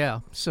 Yeah. Yeah.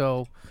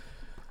 So.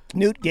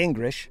 Newt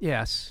Gingrich.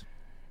 Yes.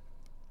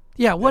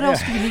 Yeah. What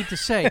else do you need to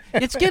say?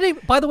 It's getting.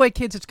 By the way,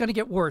 kids, it's going to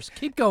get worse.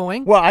 Keep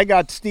going. Well, I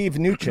got Steve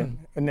Mnuchin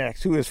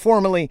next, who has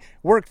formerly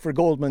worked for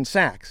Goldman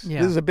Sachs.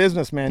 Yeah. This is a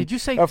businessman. Did you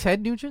say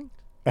Ted Nugent?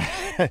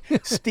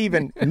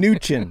 Stephen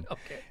Mnuchin.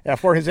 Okay.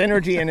 For his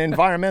energy and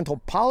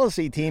environmental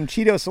policy team,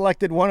 Cheeto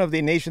selected one of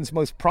the nation's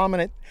most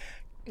prominent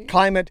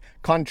climate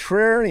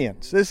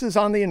contrarians. This is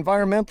on the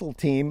environmental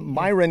team.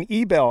 Myron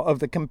Ebell of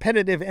the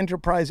Competitive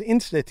Enterprise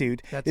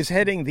Institute is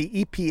heading the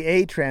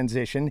EPA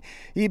transition.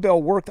 Ebell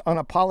worked on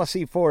a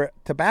policy for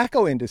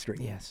tobacco industry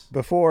Yes.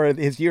 before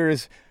his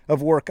years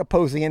of work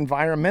opposing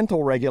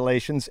environmental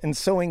regulations and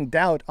sowing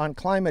doubt on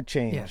climate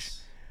change. Yes.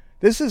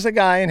 This is a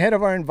guy and head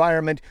of our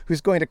environment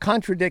who's going to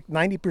contradict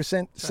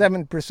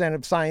 7%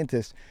 of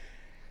scientists.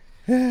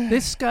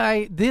 This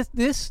guy,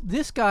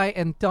 this guy,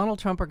 and Donald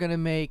Trump are going to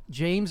make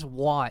James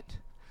Watt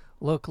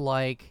look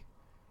like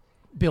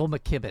Bill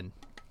McKibben.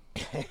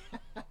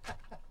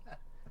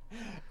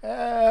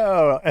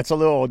 Oh, that's a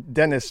little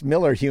Dennis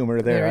Miller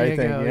humor there, you I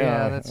think. go.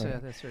 Yeah, That's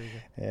very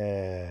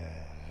good.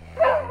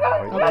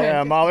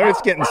 Yeah, Mahler,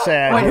 it's getting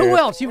sad. Wait, here. who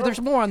else?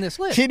 There's more on this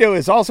list. Cheeto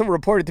is also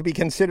reported to be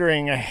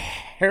considering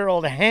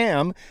Harold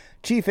Hamm,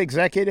 chief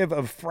executive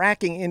of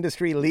fracking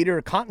industry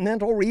leader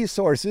Continental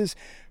Resources,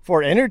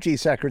 for energy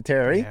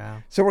secretary. Yeah.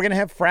 So we're going to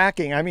have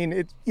fracking. I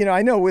mean,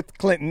 I know with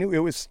Clinton, it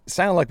was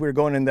sound like we were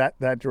going in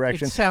that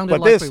direction. It sounded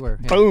but like this, we were.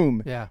 Yeah.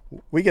 Boom. Yeah.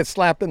 We get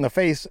slapped in the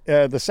face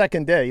the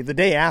second day, the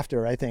day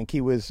after, I think, he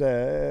was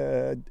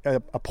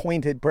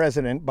appointed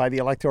president by the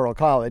Electoral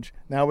College.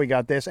 Now we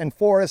got this. And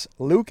Forrest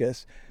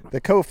Lucas,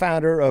 the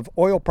co-founder of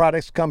oil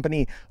products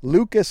company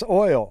Lucas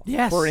Oil,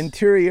 Yes. for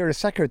Interior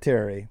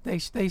Secretary. They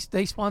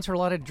sponsor a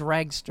lot of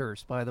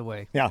dragsters, by the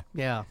way. Yeah.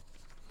 Yeah.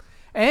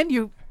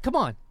 And come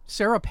on,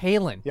 Sarah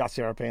Palin. Yeah,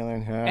 Sarah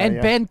Palin. And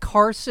yeah. Ben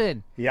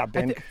Carson. Yeah,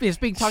 Ben. Is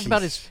being talked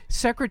about as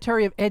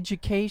Secretary of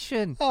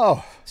Education.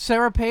 Oh,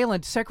 Sarah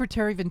Palin,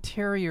 Secretary of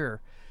Interior.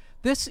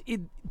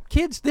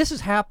 Kids, this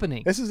is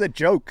happening. this is a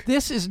joke.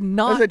 This is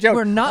not. This is a joke.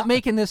 We're not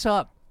making this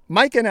up.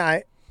 Mike and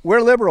I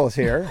we're liberals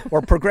here,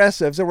 or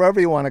progressives, or whatever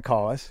you want to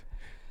call us.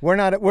 We're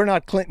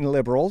not Clinton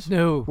liberals.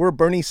 No. We're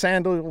Bernie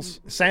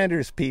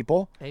Sanders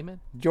people.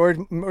 Amen. George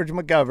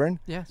McGovern.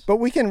 Yes. But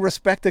we can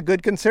respect a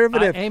good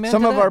conservative. Amen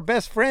Some to of that. our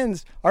best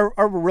friends are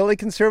really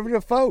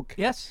conservative folk.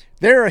 Yes.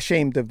 They're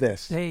ashamed of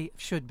this. They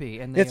should be,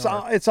 and they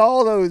are. It's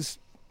all those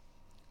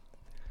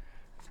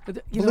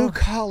But, you know, blue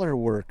collar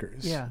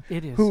workers. Yeah,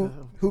 it is.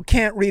 Who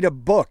can't read a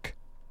book,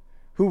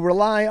 who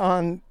rely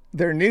on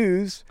their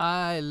news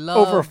I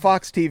love over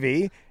Fox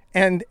TV,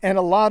 and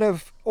a lot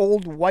of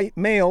old white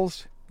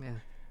males Yeah.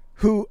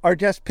 who are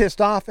just pissed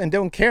off and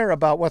don't care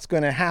about what's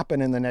going to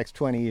happen in the next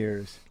 20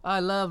 years. I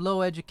love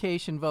low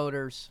education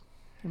voters.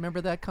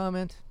 Remember that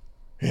comment?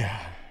 Yeah.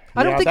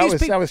 I don't think that these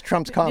was people. that was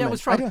Trump's comment. Yeah, it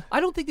was Trump. I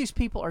don't think these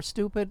people are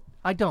stupid.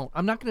 I don't.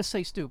 I'm not going to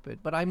say stupid,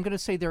 but I'm going to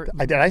say they're.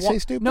 Did I say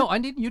stupid? No, I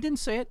didn't. You didn't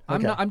say it. I'm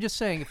Okay. not. I'm just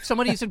saying if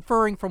somebody's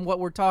inferring from what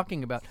we're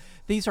talking about,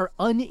 these are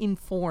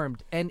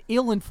uninformed and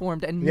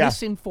ill-informed and Yeah.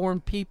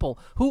 misinformed people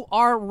who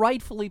are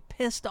rightfully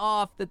pissed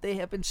off that they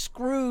have been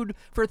screwed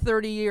for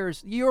 30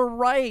 years. You're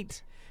right.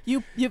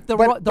 The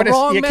But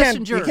wrong you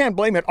messenger. You can't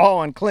blame it all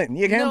on Clinton.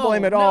 You can't No,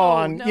 blame it all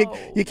no, on. no,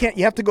 you can't.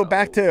 You have to go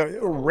back to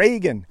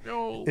Reagan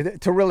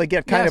to really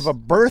get kind Yes. of a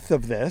birth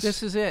of this.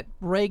 This is it.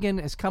 Reagan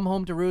has come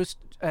home to roost,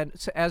 and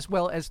as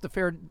well as the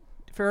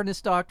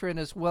Fairness Doctrine,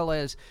 as well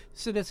as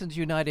Citizens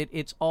United.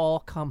 It's all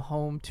come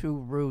home to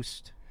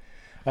roost.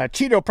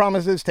 Cheeto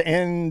promises to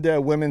end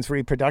women's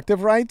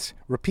reproductive rights,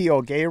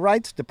 repeal gay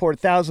rights, deport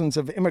thousands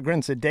of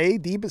immigrants a day,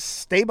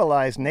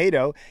 destabilize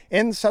NATO,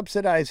 end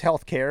subsidized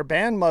health care,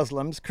 ban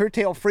Muslims,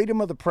 curtail freedom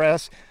of the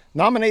press,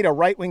 nominate a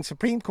right-wing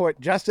Supreme Court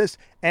justice,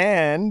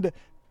 and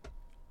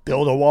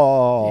build a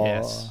wall.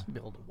 Yes,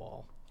 build a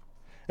wall.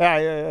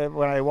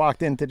 When I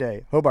walked in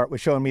today, Hobart was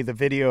showing me the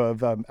video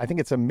of, I think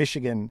it's a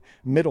Michigan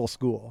middle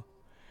school,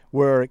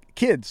 where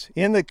kids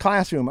in the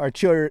classroom are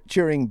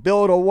cheering,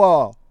 build a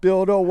wall,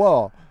 build a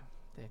wall.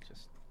 They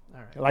just, all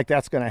right. Like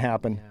that's going to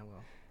happen. Yeah,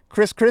 well.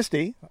 Chris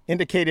Christie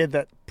indicated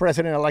that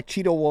President-elect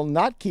Cheeto will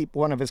not keep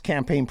one of his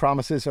campaign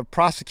promises of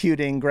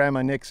prosecuting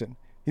Grandma Nixon.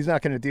 He's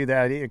not going to do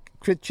that.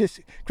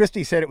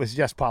 Christie said it was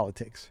just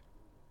politics.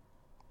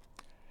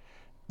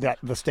 That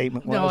the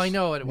statement was. No, I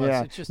know what it was.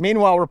 Yeah. It's just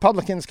Meanwhile,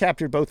 Republicans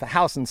captured both the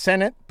House and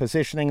Senate,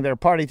 positioning their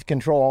party to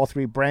control all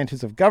three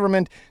branches of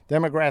government.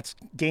 Democrats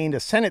gained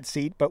a Senate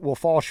seat, but will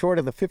fall short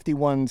of the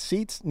 51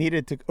 seats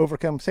needed to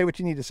overcome. Say what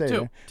you need to say.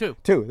 Two. There.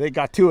 Two. They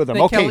got two of them.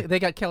 they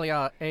got Kelly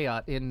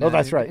Ayotte in. Oh,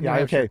 that's right. in Yeah, New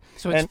Hampshire. okay.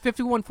 So it's And-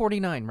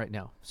 51-49 right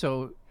now.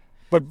 So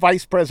But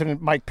Vice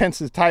President Mike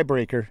Pence's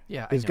tiebreaker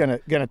Yeah, I is know.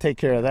 gonna take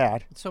care of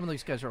that. some of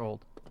these guys are old.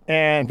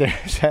 And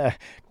there's a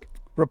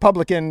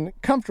Republican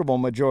comfortable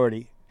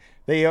majority.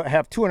 They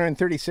have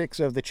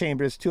 236 of the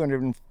chamber's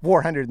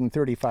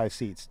 435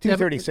 seats.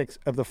 236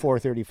 of the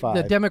 435.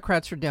 The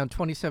Democrats are down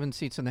 27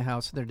 seats in the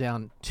House. They're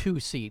down 2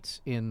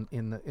 seats in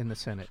the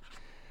Senate.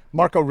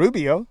 Marco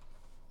Rubio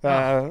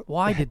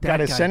Why did that got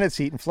his guy? Senate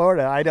seat in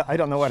Florida. I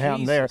don't know what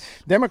happened there.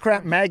 Jesus.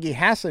 Democrat Maggie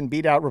Hassan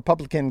beat out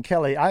Republican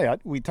Kelly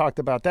Ayotte. We talked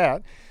about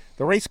that.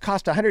 The race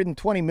cost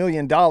 $120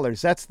 million.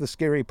 That's the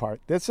scary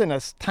part. That's in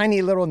a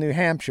tiny little New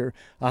Hampshire,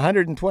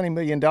 $120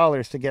 million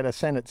to get a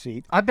Senate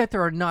seat. I bet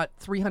there are not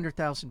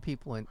 300,000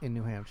 people in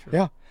New Hampshire.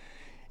 Yeah.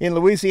 In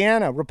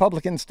Louisiana,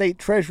 Republican State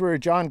Treasurer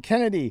John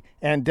Kennedy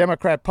and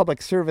Democrat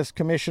Public Service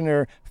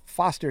Commissioner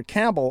Foster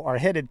Campbell are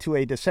headed to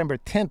a December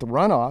 10th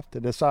runoff to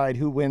decide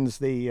who wins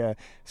the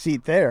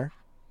seat there.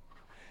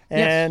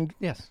 And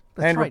yes,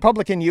 that's right.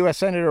 Republican U.S.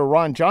 Senator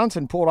Ron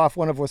Johnson pulled off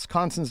one of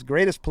Wisconsin's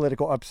greatest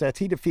political upsets.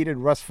 He defeated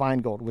Russ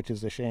Feingold, which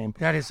is a shame.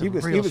 That is a he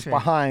was real shame. shame.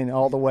 Behind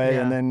all the way,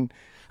 Yeah. and then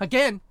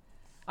Again,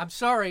 I'm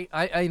sorry.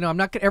 I I'm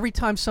not gonna, every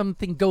time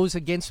something goes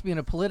against me in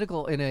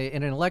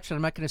an election,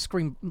 I'm not going to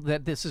scream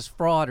that this is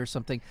fraud or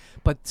something.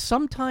 But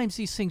sometimes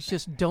these things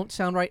just don't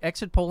sound right.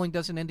 Exit polling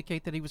doesn't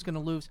indicate that he was going to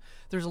lose.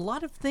 There's a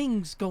lot of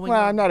things going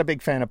well, on. I'm not a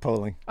big fan of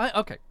polling.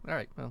 Okay, all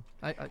right. Well,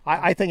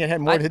 I think it had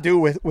more to do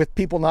with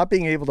people not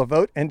being able to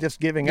vote and just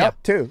giving Yeah.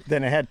 up too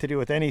than it had to do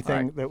with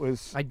anything Right. that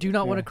was. I do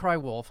not want to cry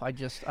wolf. I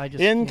just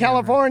In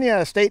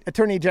California, State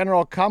Attorney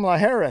General Kamala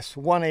Harris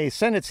won a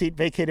Senate seat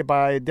vacated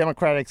by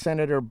Democratic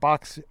Senator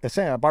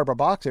Barbara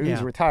Boxer, who's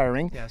Yeah.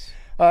 retiring. Yes.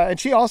 And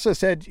she also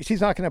said she's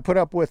not going to put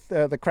up with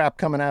the crap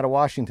coming out of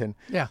Washington.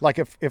 Yeah. Like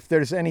if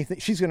there's anything,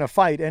 she's going to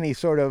fight any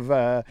sort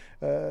of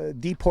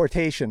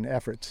deportation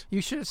efforts.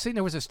 You should have seen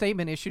there was a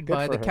statement issued Good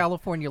by for the her.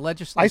 California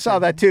legislature. I saw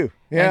that too.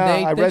 Yeah,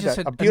 And I they read just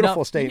that. said A beautiful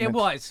enough. statement. It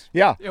was.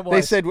 Yeah, It they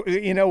was. said,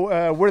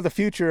 we're the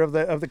future of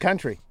the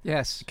country.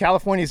 Yes.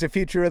 California's the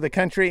future of the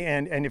country,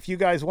 and if you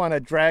guys want to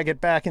drag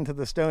it back into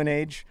the Stone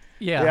Age,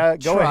 Yeah.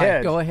 go try.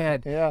 ahead. Go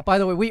ahead. Yeah. By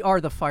the way, we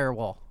are the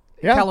firewall.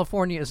 Yeah.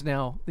 California is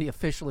now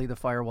officially the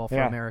firewall for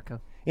Yeah. America.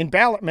 In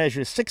ballot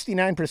measures,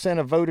 69%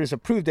 of voters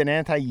approved an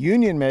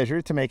anti-union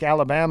measure to make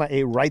Alabama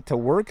a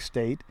right-to-work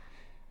state.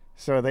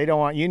 So they don't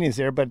want unions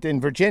there. But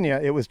in Virginia,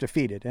 it was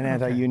defeated, an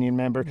anti-union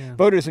member.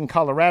 Voters in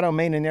Colorado,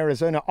 Maine, and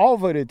Arizona all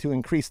voted to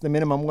increase the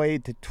minimum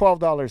wage to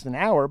 $12 an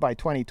hour by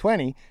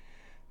 2020.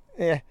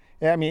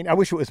 I mean, I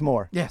wish it was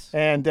more. Yes.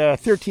 And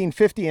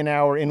 $13.50 an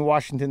hour in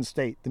Washington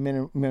State. The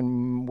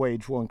minimum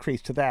wage will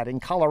increase to that. In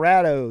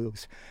Colorado,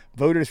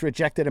 voters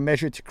rejected a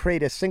measure to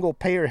create a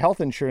single-payer health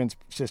insurance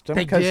system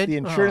They because did? the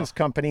insurance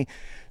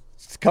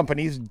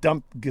companies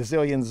dumped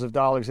gazillions of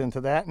dollars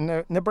into that.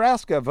 And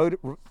Nebraska voted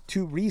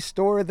to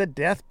restore the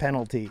death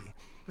penalty.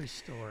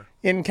 Restore.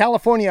 In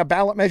California, a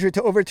ballot measure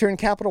to overturn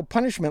capital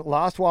punishment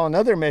lost, while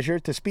another measure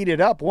to speed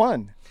it up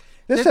won.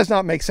 This does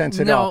not make sense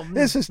at all.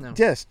 This is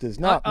just does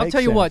not I'll make tell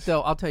you sense. what,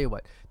 though. I'll tell you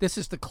what. This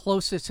is the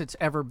closest it's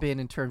ever been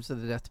in terms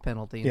of the death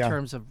penalty, in Yeah.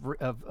 terms of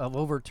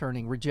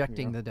overturning,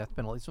 rejecting the death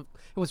penalty. So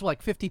it was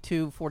like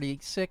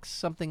 52-46,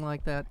 something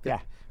like that. Yeah.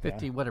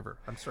 50, whatever.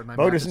 I'm sorry, my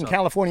Voters math is in off.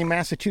 California,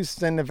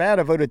 Massachusetts, and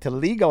Nevada voted to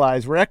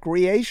legalize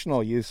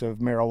recreational use of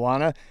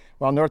marijuana,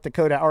 while North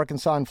Dakota,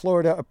 Arkansas, and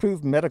Florida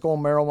approved medical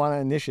marijuana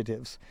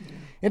initiatives.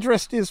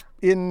 Interest is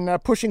in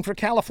pushing for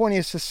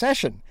California's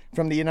secession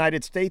from the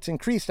United States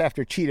increased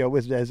after Cheeto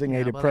was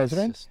designated well,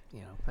 president. That's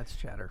just, that's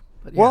chatter.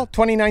 But Well,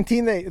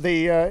 2019,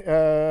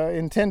 they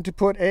intend to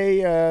put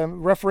a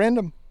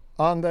referendum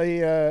on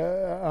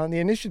the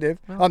initiative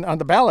on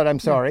the ballot. I'm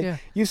sorry. yeah.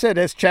 You said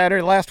as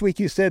chatter last week.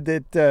 You said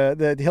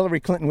that Hillary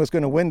Clinton was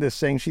going to win this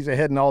thing. She's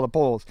ahead in all the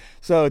polls.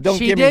 So don't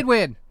she give did me.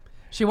 win.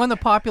 She won the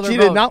popular She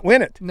vote. did not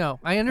win it. No,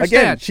 I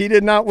understand. Again, she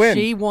did not win.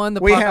 She won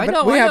the We pop- have I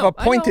know, we I have know,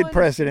 appointed I know.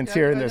 presidents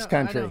here in I this know,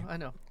 country. I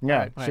know. Yeah,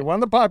 Right, she right. won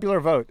the popular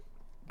vote.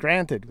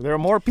 Granted, there are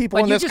more people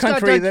But in you this just got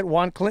country done- that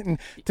want Clinton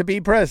to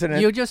be president.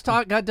 You just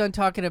got done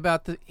talking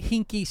about the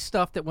hinky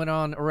stuff that went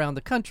on around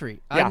the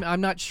country. Yeah. I'm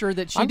not sure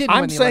that she did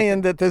I'm win the saying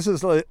election. that this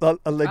is a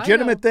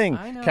legitimate thing.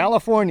 I know.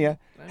 California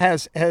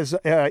has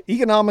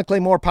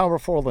economically more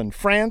powerful than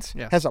France,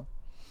 Yes. has a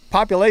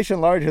population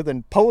larger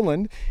than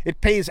Poland. It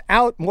pays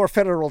out more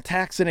federal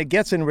tax than it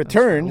gets in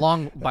return.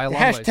 by a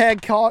long ways. Hashtag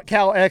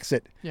Cal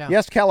Exit. Yeah.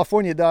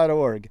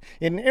 YesCalifornia.org.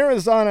 In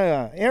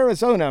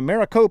Arizona,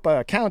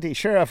 Maricopa County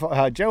Sheriff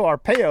Joe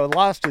Arpaio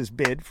lost his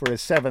bid for his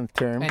 7th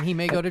term. And he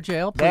may go to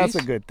jail, please. That's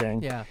a good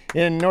thing. Yeah.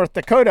 In North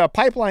Dakota, a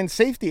pipeline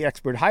safety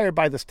expert hired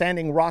by the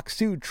Standing Rock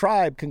Sioux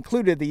tribe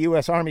concluded the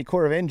U.S. Army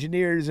Corps of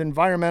Engineers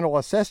environmental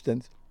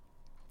assessment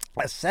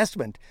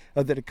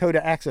of the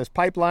Dakota Access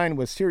Pipeline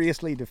was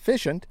seriously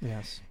deficient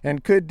Yes.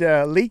 and could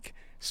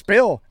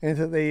spill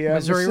into the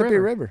Mississippi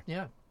River.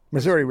 Yeah.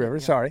 Missouri River,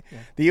 sorry.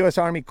 The U.S.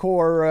 Army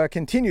Corps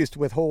continues to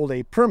withhold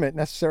a permit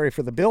necessary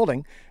for the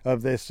building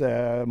of this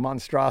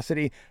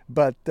monstrosity,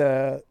 but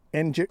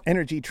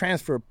Energy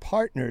Transfer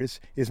Partners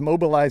is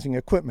mobilizing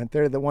equipment.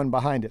 They're the one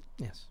behind it.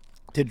 Yes.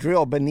 To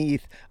drill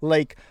beneath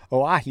Lake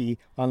Oahe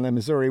on the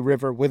Missouri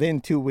River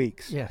within 2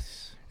 weeks.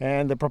 Yes.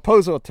 And the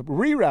proposal to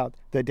reroute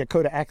the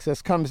Dakota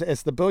Access comes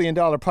as the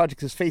billion-dollar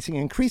project is facing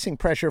increasing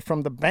pressure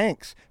from the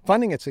banks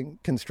funding its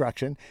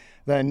construction.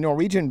 The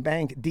Norwegian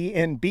bank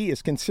DNB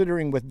is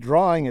considering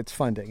withdrawing its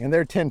funding, and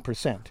they're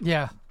 10%.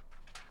 Yeah.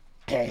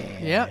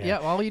 Yeah.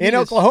 All you need In is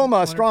Oklahoma, a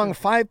one or strong two.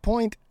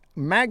 5-point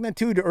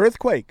magnitude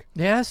earthquake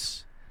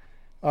Yes.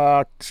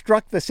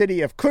 struck the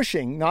city of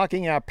Cushing,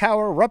 knocking out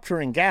power,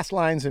 rupturing gas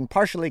lines, and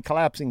partially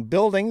collapsing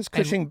buildings.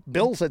 Cushing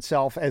bills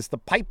itself as the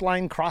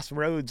pipeline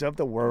crossroads of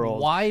the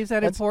world. Why is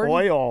that That's important?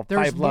 oil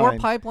There's pipeline. more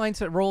pipelines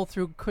that roll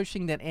through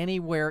Cushing than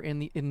anywhere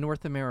in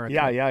North America.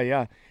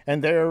 Yeah.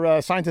 And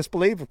their scientists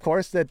believe, of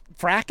course, that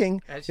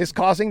fracking As- is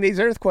causing these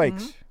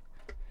earthquakes.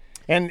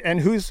 And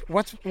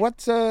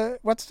what's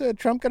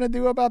Trump going to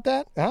do about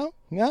that? Huh?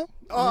 Yeah.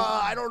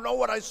 I don't know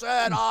what I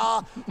said.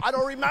 I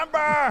don't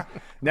remember.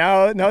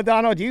 No,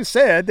 Donald. You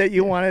said that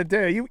you wanted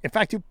to. In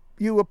fact,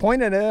 you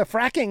appointed a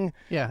fracking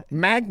Yeah.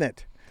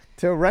 magnet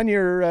to run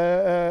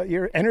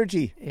your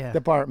energy Yeah.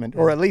 department,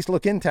 or at least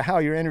look into how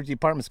your energy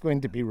department is going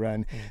to be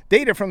run.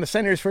 Data from the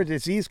Centers for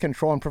Disease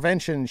Control and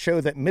Prevention show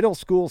that middle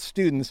school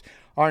students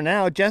are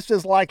now just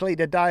as likely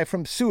to die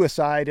from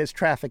suicide as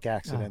traffic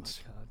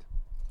accidents.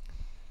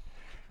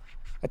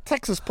 A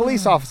Texas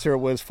police officer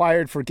was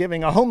fired for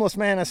giving a homeless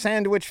man a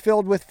sandwich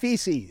filled with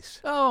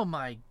feces. Oh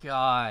my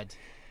God.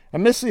 A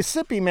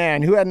Mississippi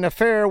man who had an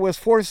affair was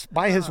forced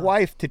by his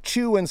wife to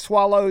chew and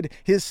swallow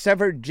his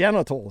severed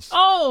genitals.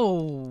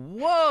 Oh,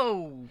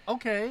 whoa.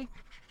 Okay.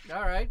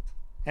 All right.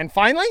 And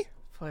finally,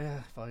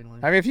 Finally.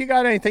 I mean, if you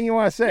got anything you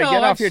want to say, No,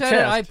 get I've off your said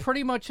chest. it. I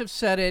pretty much have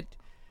said it.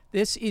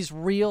 This is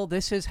real.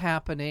 This is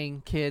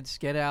happening. Kids,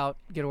 get out,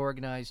 get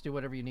organized, do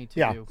whatever you need to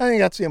Yeah, do. I think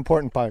that's the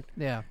important part.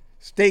 Yeah.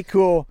 Stay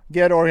cool,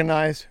 get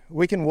organized.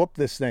 We can whoop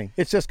this thing.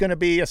 It's just going to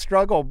be a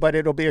struggle, but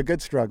it'll be a good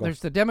struggle.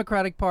 There's the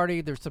Democratic Party.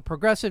 There's the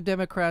Progressive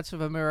Democrats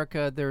of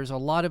America. There's a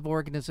lot of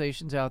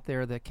organizations out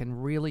there that can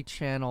really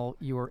channel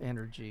your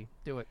energy.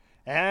 Do it.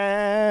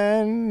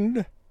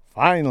 And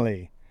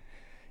finally,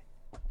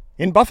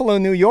 in Buffalo,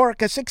 New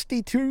York, a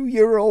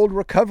 62-year-old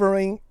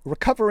recovering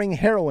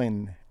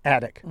heroin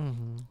addict.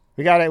 Mm-hmm.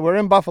 We got it. We're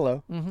in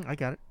Buffalo, I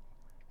got it.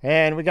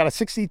 and we got a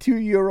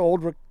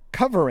 62-year-old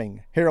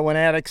recovering heroin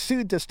addict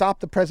sued to stop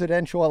the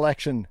presidential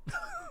election.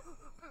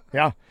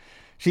 Yeah.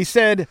 She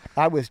said,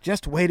 "I was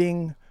just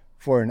waiting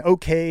for an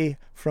okay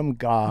from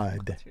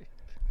God."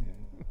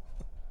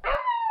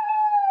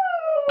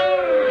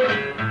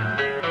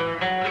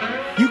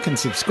 You can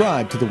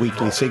subscribe to the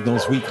Weekly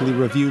Signals Weekly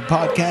Review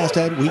podcast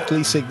at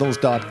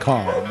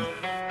weeklysignals.com.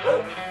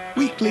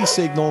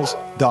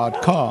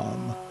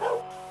 weeklysignals.com.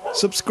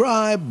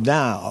 Subscribe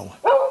now.